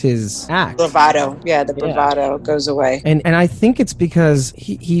drops his act. Bravado. Yeah, the bravado goes away. And I think it's because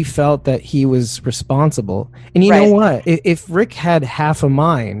he felt that he was responsible. And you know what? If Rick had half a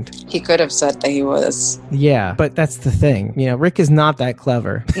mind... He could have said that he was. Yeah, but that's the thing. Rick is not that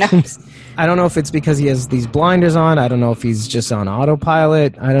clever. No. I don't know if it's because he has these blinders on. I don't know if he's just on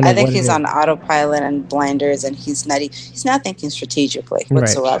autopilot. I don't know. I think he's on autopilot and blinders, and he's not thinking strategically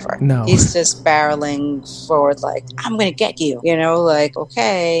whatsoever. Right. No. He's just barreling forward like, I'm going to get you. Like,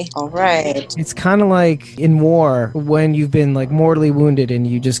 okay, all right. It's kind of like in war when you've been like mortally wounded and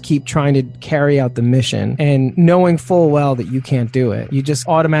you just keep trying to carry out the mission and knowing full well that you can't do it. You just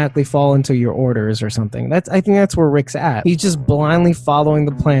automatically fall into your orders or something. I think that's where Rick's at. He's just blindly following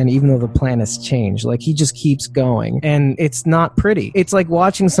the plan, even though the plan has changed. Like, he just keeps going, and it's not pretty. It's like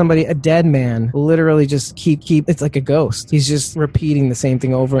watching a dead man literally just keep it's like a ghost. He's just repeating the same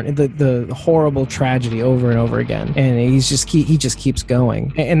thing over, the horrible tragedy over and over again, and he just keeps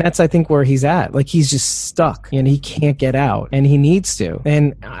going. And that's, I think, where he's at. Like, he's just stuck and he can't get out, and he needs to.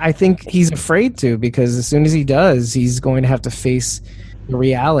 And I think he's afraid to, because as soon as he does, he's going to have to face the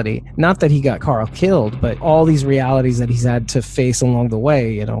reality. Not that he got Carl killed, but all these realities that he's had to face along the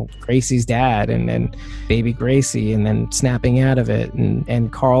way. Gracie's dad, and then baby Gracie, and then snapping out of it,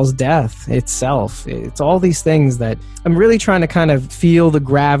 and Carl's death itself. It's all these things that I'm really trying to kind of feel the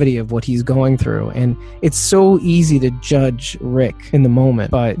gravity of what he's going through. And it's so easy to judge Rick in the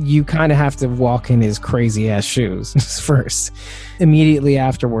moment, but you kind of have to walk in his crazy ass shoes first. Immediately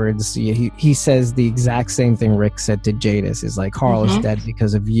afterwards, he says the exact same thing Rick said to Jadis, is like, Carl is dead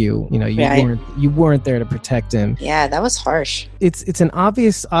because of you. You weren't there to protect him. Yeah, that was harsh. It's an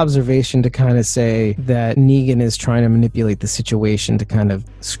obvious observation to kind of say that Negan is trying to manipulate the situation to kind of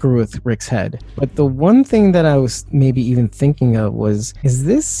screw with Rick's head. But the one thing that I was maybe even thinking of was, is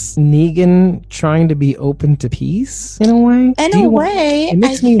this Negan trying to be open to peace in a way? It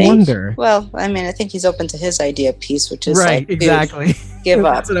makes me wonder. Well, I mean, I think he's open to his idea of peace, which is right, exactly. Give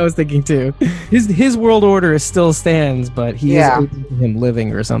up. That's what I was thinking too. His world order still stands, but he is open to him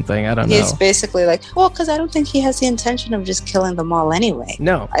living or something. I don't know. He's basically like, because I don't think he has the intention of just killing them all anyway.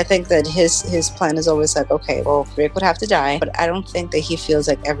 No. I think that his plan is always like, okay, well, Rick would have to die, but I don't think that he feels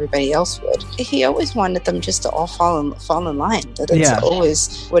like everybody else would. He always wanted them just to all fall in line. That's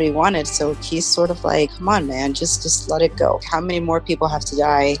always what he wanted. So he's sort of like, come on, man, just let it go. How many more people have to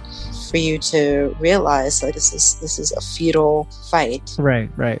die for you to realize like this is a futile fight?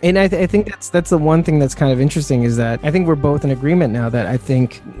 Right. And I think that's the one thing that's kind of interesting, is that I think we're both in agreement now that I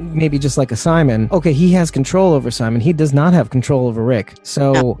think maybe just like a Simon, okay, he has control over Simon. He does not have control over Rick.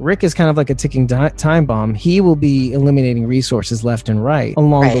 So Rick is kind of like a ticking time bomb. He will be eliminating resources left and right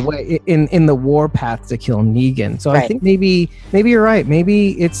along the way in the war path to kill Negan. So I think maybe you're right.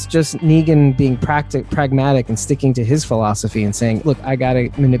 Maybe it's just Negan being pragmatic and sticking to his philosophy and saying, look, I gotta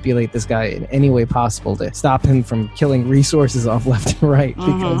manipulate this guy in any way possible to stop him from killing resources off left and right.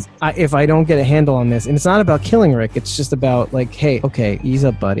 Because if I don't get a handle on this, and it's not about killing Rick, it's just about like, hey, okay, ease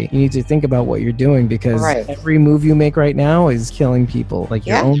up, buddy. You need to think about what you're doing, because every move you make right now is killing people, like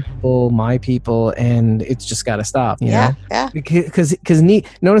your own people, my people, and it's just got to stop. You know? Because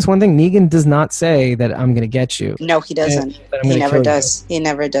notice one thing: Negan does not say that I'm going to get you. No, he doesn't. He never does. He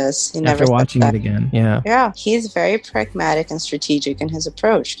never does. He never. After watching it again, yeah, he's very pragmatic and strategic in his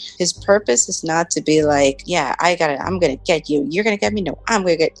approach. His purpose is not to be like, I'm going to get you. You're going to get me. No, I'm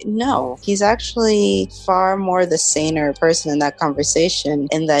going to get. No, he's actually far more the saner person in that conversation,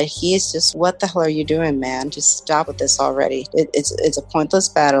 in that he's just, what the hell are you doing, man? Just stop with this already. It's a pointless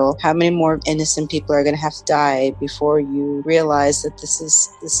battle. How many more innocent people are going to have to die before you realize that this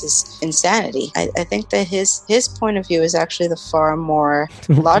is insanity? I think that his point of view is actually the far more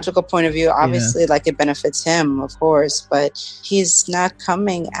logical point of view. Obviously, like, it benefits him, of course, but he's not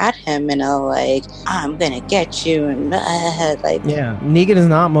coming at him in a like, I'm gonna get you, and like, yeah, Negan is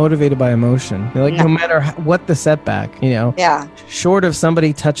not motivated by emotion. Like, no matter what the setback, yeah, short of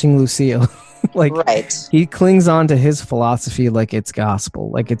somebody touching Lucille. Like, right. He clings on to his philosophy like it's gospel,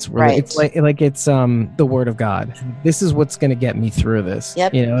 like it's really, Right. it's like it's the word of God. This is what's going to get me through this.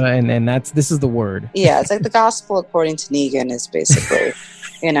 Yep. And this is the word. Yeah, it's like the gospel according to Negan is basically,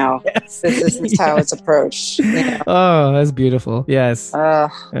 Yes. this is how it's approached. Oh, that's beautiful. Yes.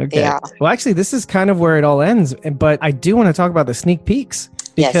 Okay. Yeah. Well, actually, this is kind of where it all ends. But I do want to talk about the sneak peeks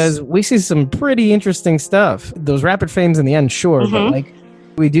because we see some pretty interesting stuff. Those rapid frames in the end, sure, but like.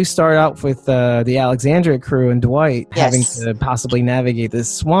 We do start out with the Alexandria crew and Dwight having to possibly navigate the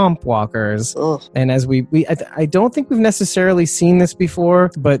swamp walkers. Ugh. And as I don't think we've necessarily seen this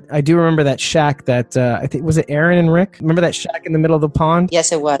before, but I do remember that shack that I think was it Aaron and Rick. Remember that shack in the middle of the pond?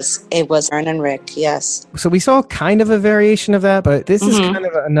 Yes, it was. It was Aaron and Rick. Yes. So we saw kind of a variation of that, but this is kind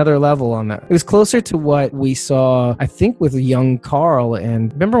of another level on that. It was closer to what we saw, I think, with young Carl.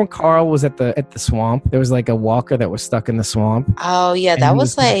 And remember when Carl was at the swamp? There was like a walker that was stuck in the swamp. Oh yeah, that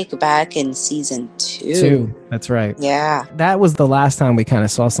was like back in season 2. That's right. Yeah. That was the last time we kind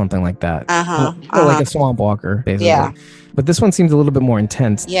of saw something like that. Like a swamp walker, basically. Yeah. But this one seems a little bit more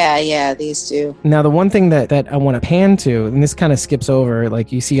intense. Yeah, these two. Now, the one thing that I want to pan to, and this kind of skips over,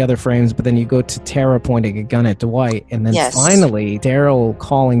 like you see other frames, but then you go to Tara pointing a gun at Dwight, and then finally Daryl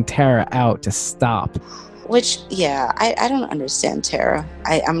calling Tara out to stop. Which, I don't understand Tara.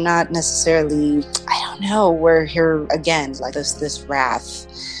 I'm not necessarily, I don't know where here, again, like this wrath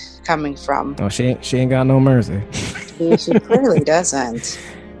coming from. Oh, she ain't got no mercy. She clearly doesn't.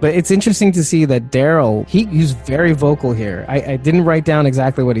 But it's interesting to see that Daryl, he was very vocal here. I didn't write down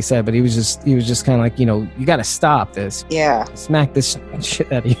exactly what he said, but he was just kind of like, you got to stop this. Yeah. Smack this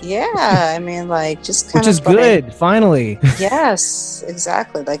shit out of you. Yeah, I mean, like, just kind Which is good, finally. Yes,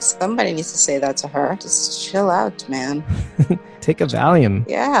 exactly. Like, somebody needs to say that to her. Just chill out, man. Take a Valium.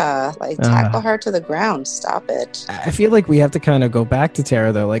 Yeah, like tackle her to the ground. Stop it. I feel like we have to kind of go back to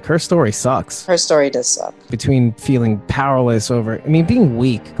Tara, though. Like, her story sucks. Her story does suck. Between feeling powerless over, being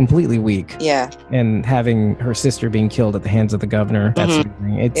weak, completely weak. Yeah. And having her sister being killed at the hands of the governor. That sort of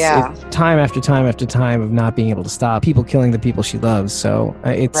thing. It's time after time after time of not being able to stop people killing the people she loves. So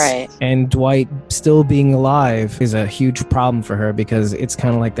it's right. And Dwight still being alive is a huge problem for her because it's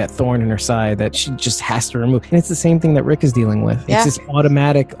kind of like that thorn in her side that she just has to remove. And it's the same thing that Rick is dealing with. Yeah. It's this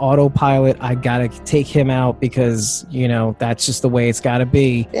automatic autopilot. I gotta take him out because that's just the way it's gotta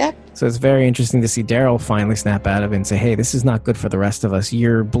be. Yeah. So it's very interesting to see Daryl finally snap out of it and say, hey, this is not good for the rest of us.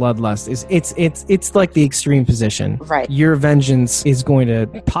 Your bloodlust is it's like the extreme position. Right. Your vengeance is going to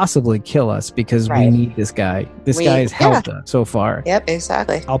possibly kill us because we need this guy. This guy has helped us so far. Yep,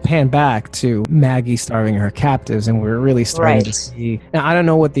 exactly. I'll pan back to Maggie starving her captives, and we're really starting to see. Now, I don't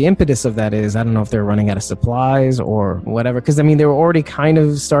know what the impetus of that is. I don't know if they're running out of supplies or whatever, because they were already kind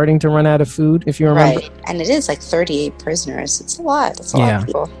of starting to run out of food, if you remember. Right. And it is like 38 prisoners. It's a lot. It's a lot of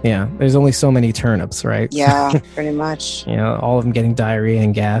people. Yeah. There's only so many turnips, right? Yeah, pretty much. All of them getting diarrhea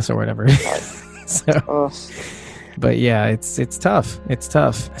and gas or whatever. So, but yeah, it's tough. It's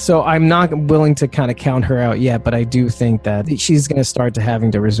tough. So I'm not willing to kind of count her out yet, but I do think that she's going to start to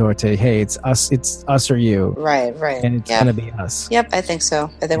having to resort to, hey, it's us or you. Right. And it's going to be us. Yep, I think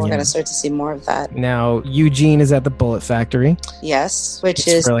so. I think we're going to start to see more of that. Now, Eugene is at the bullet factory. Yes, which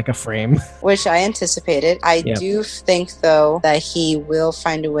is is for like a frame. Which I anticipated. I do think, though, that he will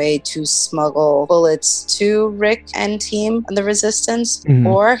find a way to smuggle bullets to Rick and team and the Resistance,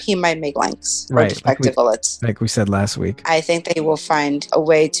 or he might make blanks or defective bullets. Like we said last week. I think that he will find a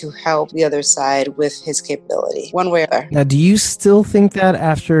way to help the other side with his capability, one way or the other. Now, do you still think that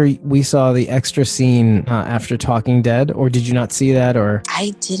after we saw the extra scene after Talking Dead, or did you not see that? Or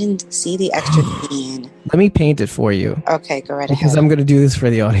I didn't see the extra scene. Let me paint it for you. Okay, go right ahead. Because I'm going to do this for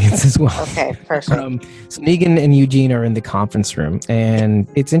the audience as well. Okay, perfect. So Negan and Eugene are in the conference room, and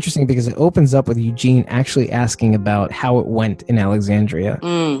it's interesting because it opens up with Eugene actually asking about how it went in Alexandria.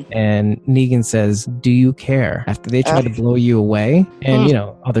 And Negan says, do you care? After they try to blow you away and,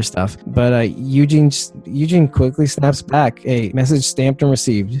 other stuff. But Eugene quickly snaps back. A message stamped and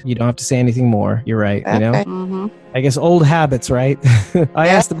received. You don't have to say anything more. You're right. I guess old habits, right? I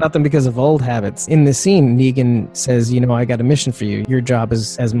asked about them because of old habits. In the scene, Negan says, I got a mission for you. Your job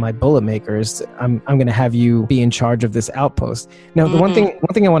as my bullet maker is I'm going to have you be in charge of this outpost. Now, the one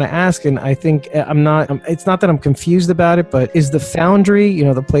thing I want to ask, and I think it's not that I'm confused about it, but is the foundry,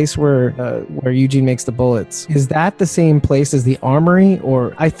 the place where Eugene makes the bullets, is that the same place as the armory?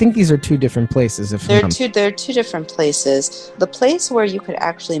 Or I think these are two different places. They're two different places. The place where you could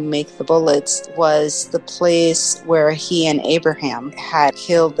actually make the bullets was the place where he and Abraham had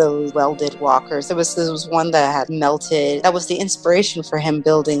killed those welded walkers. There was one that had melted. That was the inspiration for him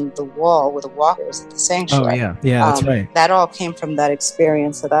building the wall with the walkers at the sanctuary. Oh, yeah, that's right. That all came from that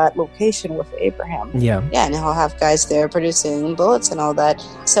experience of that location with Abraham. Yeah, and he'll have guys there producing bullets and all that.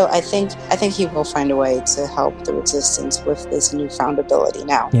 So I think he will find a way to help the resistance with this newfound ability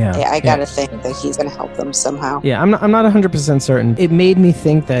now. I gotta think that he's gonna help them somehow. Yeah, I'm not 100% certain. It made me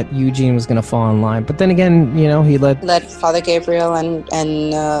think that Eugene was gonna fall in line, but then again, he let Father Gabriel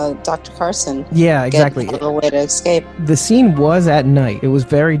and Dr. Carson. Yeah, exactly. Get a way to escape. The scene was at night. It was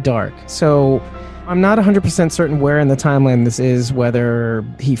very dark, so I'm not 100% certain where in the timeline this is, whether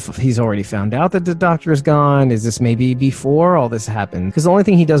he's already found out that the doctor is gone. Is this maybe before all this happened? Because the only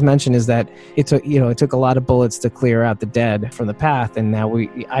thing he does mention is that it took a lot of bullets to clear out the dead from the path, and now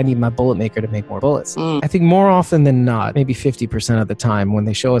I need my bullet maker to make more bullets. I think more often than not, maybe 50% of the time, when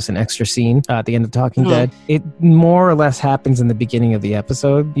they show us an extra scene at the end of Talking Dead, it more or less happens in the beginning of the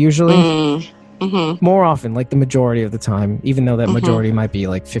episode, usually. More often, like the majority of the time, even though that majority might be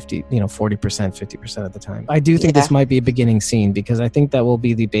like 40%, 50% of the time. I do think this might be a beginning scene, because I think that will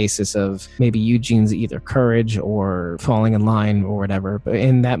be the basis of maybe Eugene's either courage or falling in line or whatever,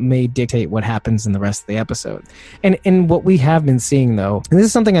 and that may dictate what happens in the rest of the episode. And what we have been seeing, though, and this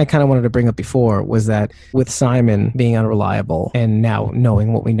is something I kind of wanted to bring up before, was that with Simon being unreliable, and now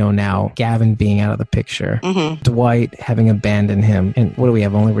knowing what we know now, Gavin being out of the picture, Dwight having abandoned him, and what do we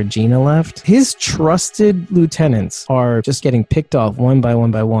have, only Regina left? His trusted lieutenants are just getting picked off one by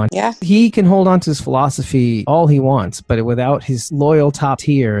one. Yeah. He can hold on to his philosophy all he wants, but without his loyal top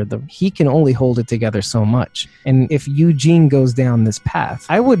tier, he can only hold it together so much. And if Eugene goes down this path,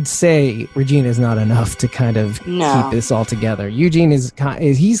 I would say Regina is not enough to kind of keep this all together. Eugene he's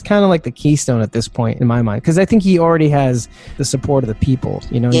kind of like the keystone at this point in my mind, because I think he already has the support of the people.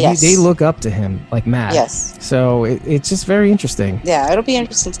 They look up to him like mad. Yes. So it's just very interesting. Yeah, it'll be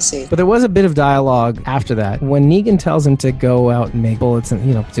interesting to see. But there was a bit of dialogue after that when Negan tells him to go out and make bullets and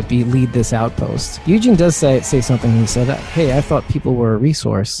lead this outpost. Eugene does say something. He said, "Hey, I thought people were a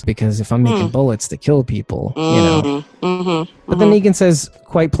resource, because if I'm making bullets to kill people, But then Negan says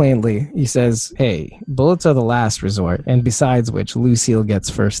quite plainly, he says, "Hey, bullets are the last resort, and besides which, Lucille gets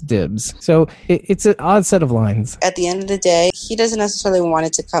first dibs." So it's an odd set of lines. At the end of the day, he doesn't necessarily want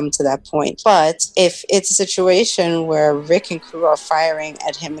it to come to that point. But if it's a situation where Rick and crew are firing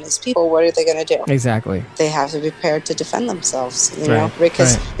at him and his people, what are they going to do? Exactly. They have to be prepared to defend themselves. Rick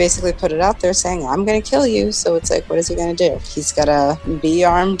has basically put it out there saying, "I'm going to kill you." So it's like, what is he going to do? He's got to be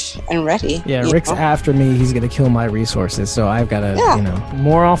armed and ready. Yeah, Rick's after me. He's going to kill my resources. So I've got to,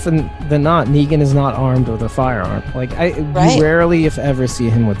 more often than not, Negan is not armed with a firearm. Like, we rarely, if ever, see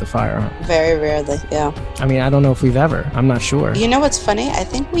him with the firearm. Very rarely, yeah. I mean, I don't know if we've ever. I'm not sure. You know what's funny? I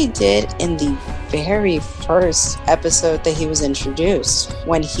think we did in the very first episode that he was introduced,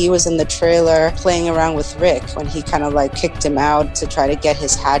 when he was in the trailer playing around with Rick, when he kind of like kicked him out to try to get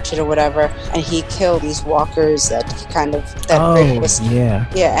his hatchet or whatever, and he killed these walkers that Rick was... Yeah,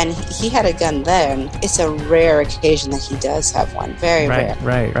 and he had a gun then. It's a rare occasion that he does have one. Very rare.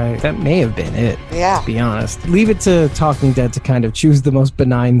 Right. That may have been it, to be honest. Leave it to Talking Dead to kind of choose the most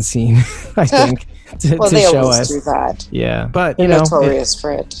benign scene, I think. They show always us. do that. Yeah, but They're notorious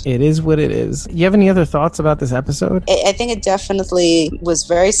for it. It is what it is. You have any other thoughts about this episode? I think it definitely was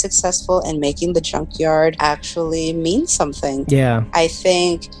very successful in making the junkyard actually mean something. Yeah. I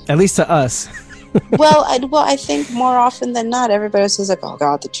think... At least to us. Well, I think more often than not, everybody says like, "Oh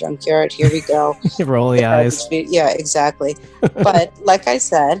God, the junkyard, here we go." Roll the eyes. Yeah, exactly. But like I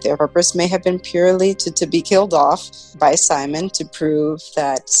said, their purpose may have been purely to be killed off by Simon, to prove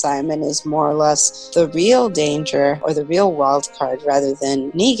that Simon is more or less the real danger or the real wild card rather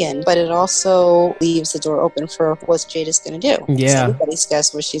than Negan. But it also leaves the door open for what Jada's going to do. Yeah. It's everybody's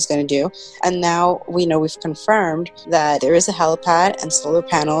guess what she's going to do. And now we know, we've confirmed that there is a helipad and solar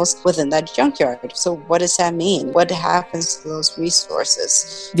panels within that junkyard. So what does that mean? What happens to those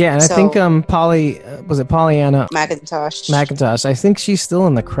resources? Yeah, and I think Pollyanna McIntosh? I think she's still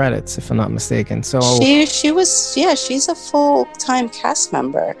in the credits, if I'm not mistaken. So she was, she's a full-time cast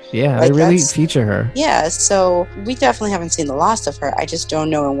member. Yeah, they really feature her. Yeah, so we definitely haven't seen the last of her. I just don't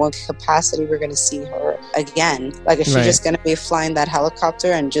know in what capacity we're going to see her again. Like, is she just going to be flying that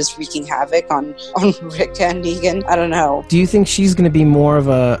helicopter and just wreaking havoc on Rick and Negan? I don't know. Do you think she's going to be more of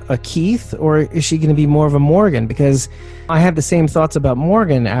a Keith, or is she going to be more of a Morgan? Because I had the same thoughts about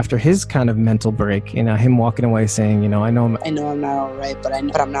Morgan after his kind of mental break. Him walking away saying, I know I'm not all right, but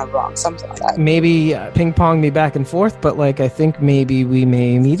I'm not wrong. Something like that. Maybe ping pong me back and forth, but I think maybe we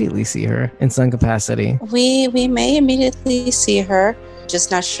may immediately see her in some capacity. We may immediately see her.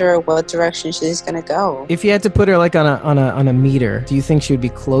 just not sure what direction she's going to go. If you had to put her like on a meter, do you think she would be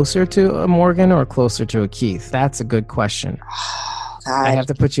closer to a Morgan or closer to a Keith? That's a good question. God. I have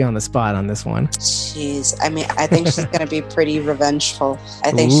to put you on the spot on this one. Jeez. I mean, I think she's going to be pretty revengeful.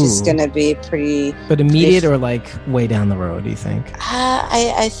 I think she's going to be pretty... But immediate or like way down the road, do you think?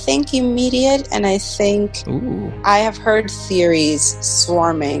 I think immediate, and I think... I have heard theories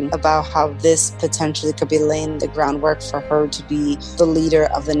swarming about how this potentially could be laying the groundwork for her to be the leader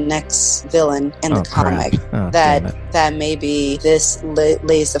of the next villain in the comic. That maybe this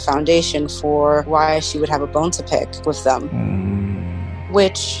lays the foundation for why she would have a bone to pick with them.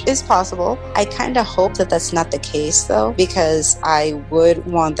 Which is possible. I kind of hope that that's not the case, though, because I would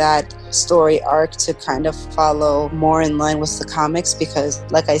want that story arc to kind of follow more in line with the comics, because,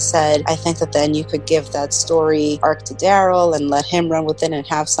 like I said, I think that then you could give that story arc to Daryl and let him run with it and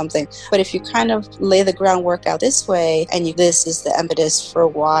have something. But if you kind of lay the groundwork out this way, and this is the impetus for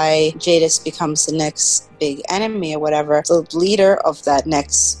why Jadis becomes the next big enemy or whatever, the leader of that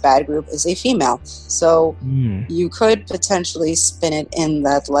next bad group is a female. So you could potentially spin it in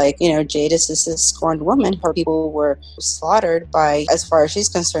that, like, Jadis is a scorned woman. Her people were slaughtered by, as far as she's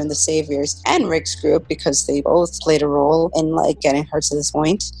concerned, the Saviors and Rick's group, because they both played a role in like getting her to this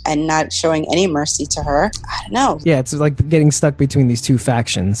point and not showing any mercy to her. I don't know. Yeah, it's like getting stuck between these two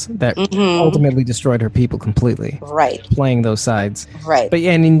factions that ultimately destroyed her people completely. Right. Playing those sides. Right. But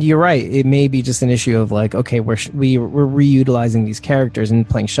yeah, and you're right. It may be just an issue of like, okay, we're reutilizing these characters and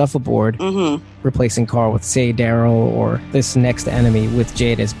playing shuffleboard, replacing Carl with, say, Daryl, or this next enemy with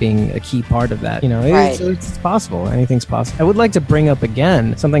Jadis being a key part of that. It's possible. Anything's possible. I would like to bring up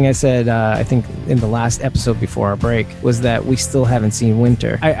again something I said, I think in the last episode before our break, was that we still haven't seen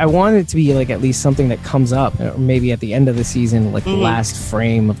Winter. I want it to be like at least something that comes up, or maybe at the end of the season, like the last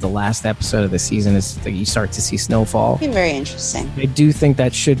frame of the last episode of the season is that you start to see snowfall. Be very interesting. I do think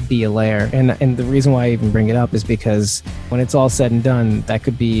that should be a layer, and the reason why I even bring it up is because when it's all said and done, that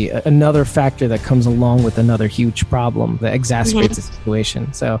could be another factor that comes along with another huge problem that exacerbates the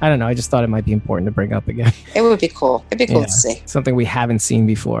situation. So I don't know, I just thought it might be important to bring up again. It would be cool. It'd be cool to see. Something we haven't seen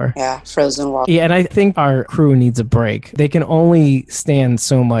before. Yeah, frozen water. Yeah, and I think our crew needs a break. They can only stand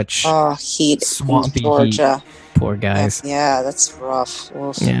so much heat, swampy Georgia. Heat. Poor guys. Yeah, that's rough.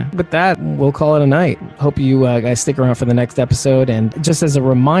 Oof. Yeah. With that, we'll call it a night. Hope you guys stick around for the next episode. And just as a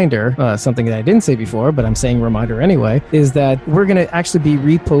reminder, something that I didn't say before, but I'm saying reminder anyway, is that we're going to actually be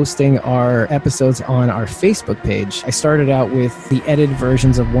reposting our episodes on our Facebook page. I started out with the edited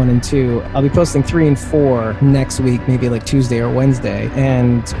versions of 1 and 2. I'll be posting 3 and 4 next week, maybe like Tuesday or Wednesday.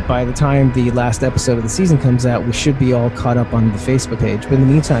 And by the time the last episode of the season comes out, we should be all caught up on the Facebook page. But in the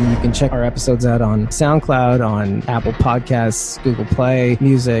meantime, you can check our episodes out on SoundCloud, on Apple Podcasts, Google Play,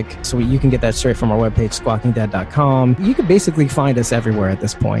 Music, so you can get that straight from our webpage, squawkingdad.com. You can basically find us everywhere at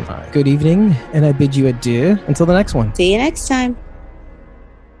this point. Good evening, and I bid you adieu until the next one. See you next time.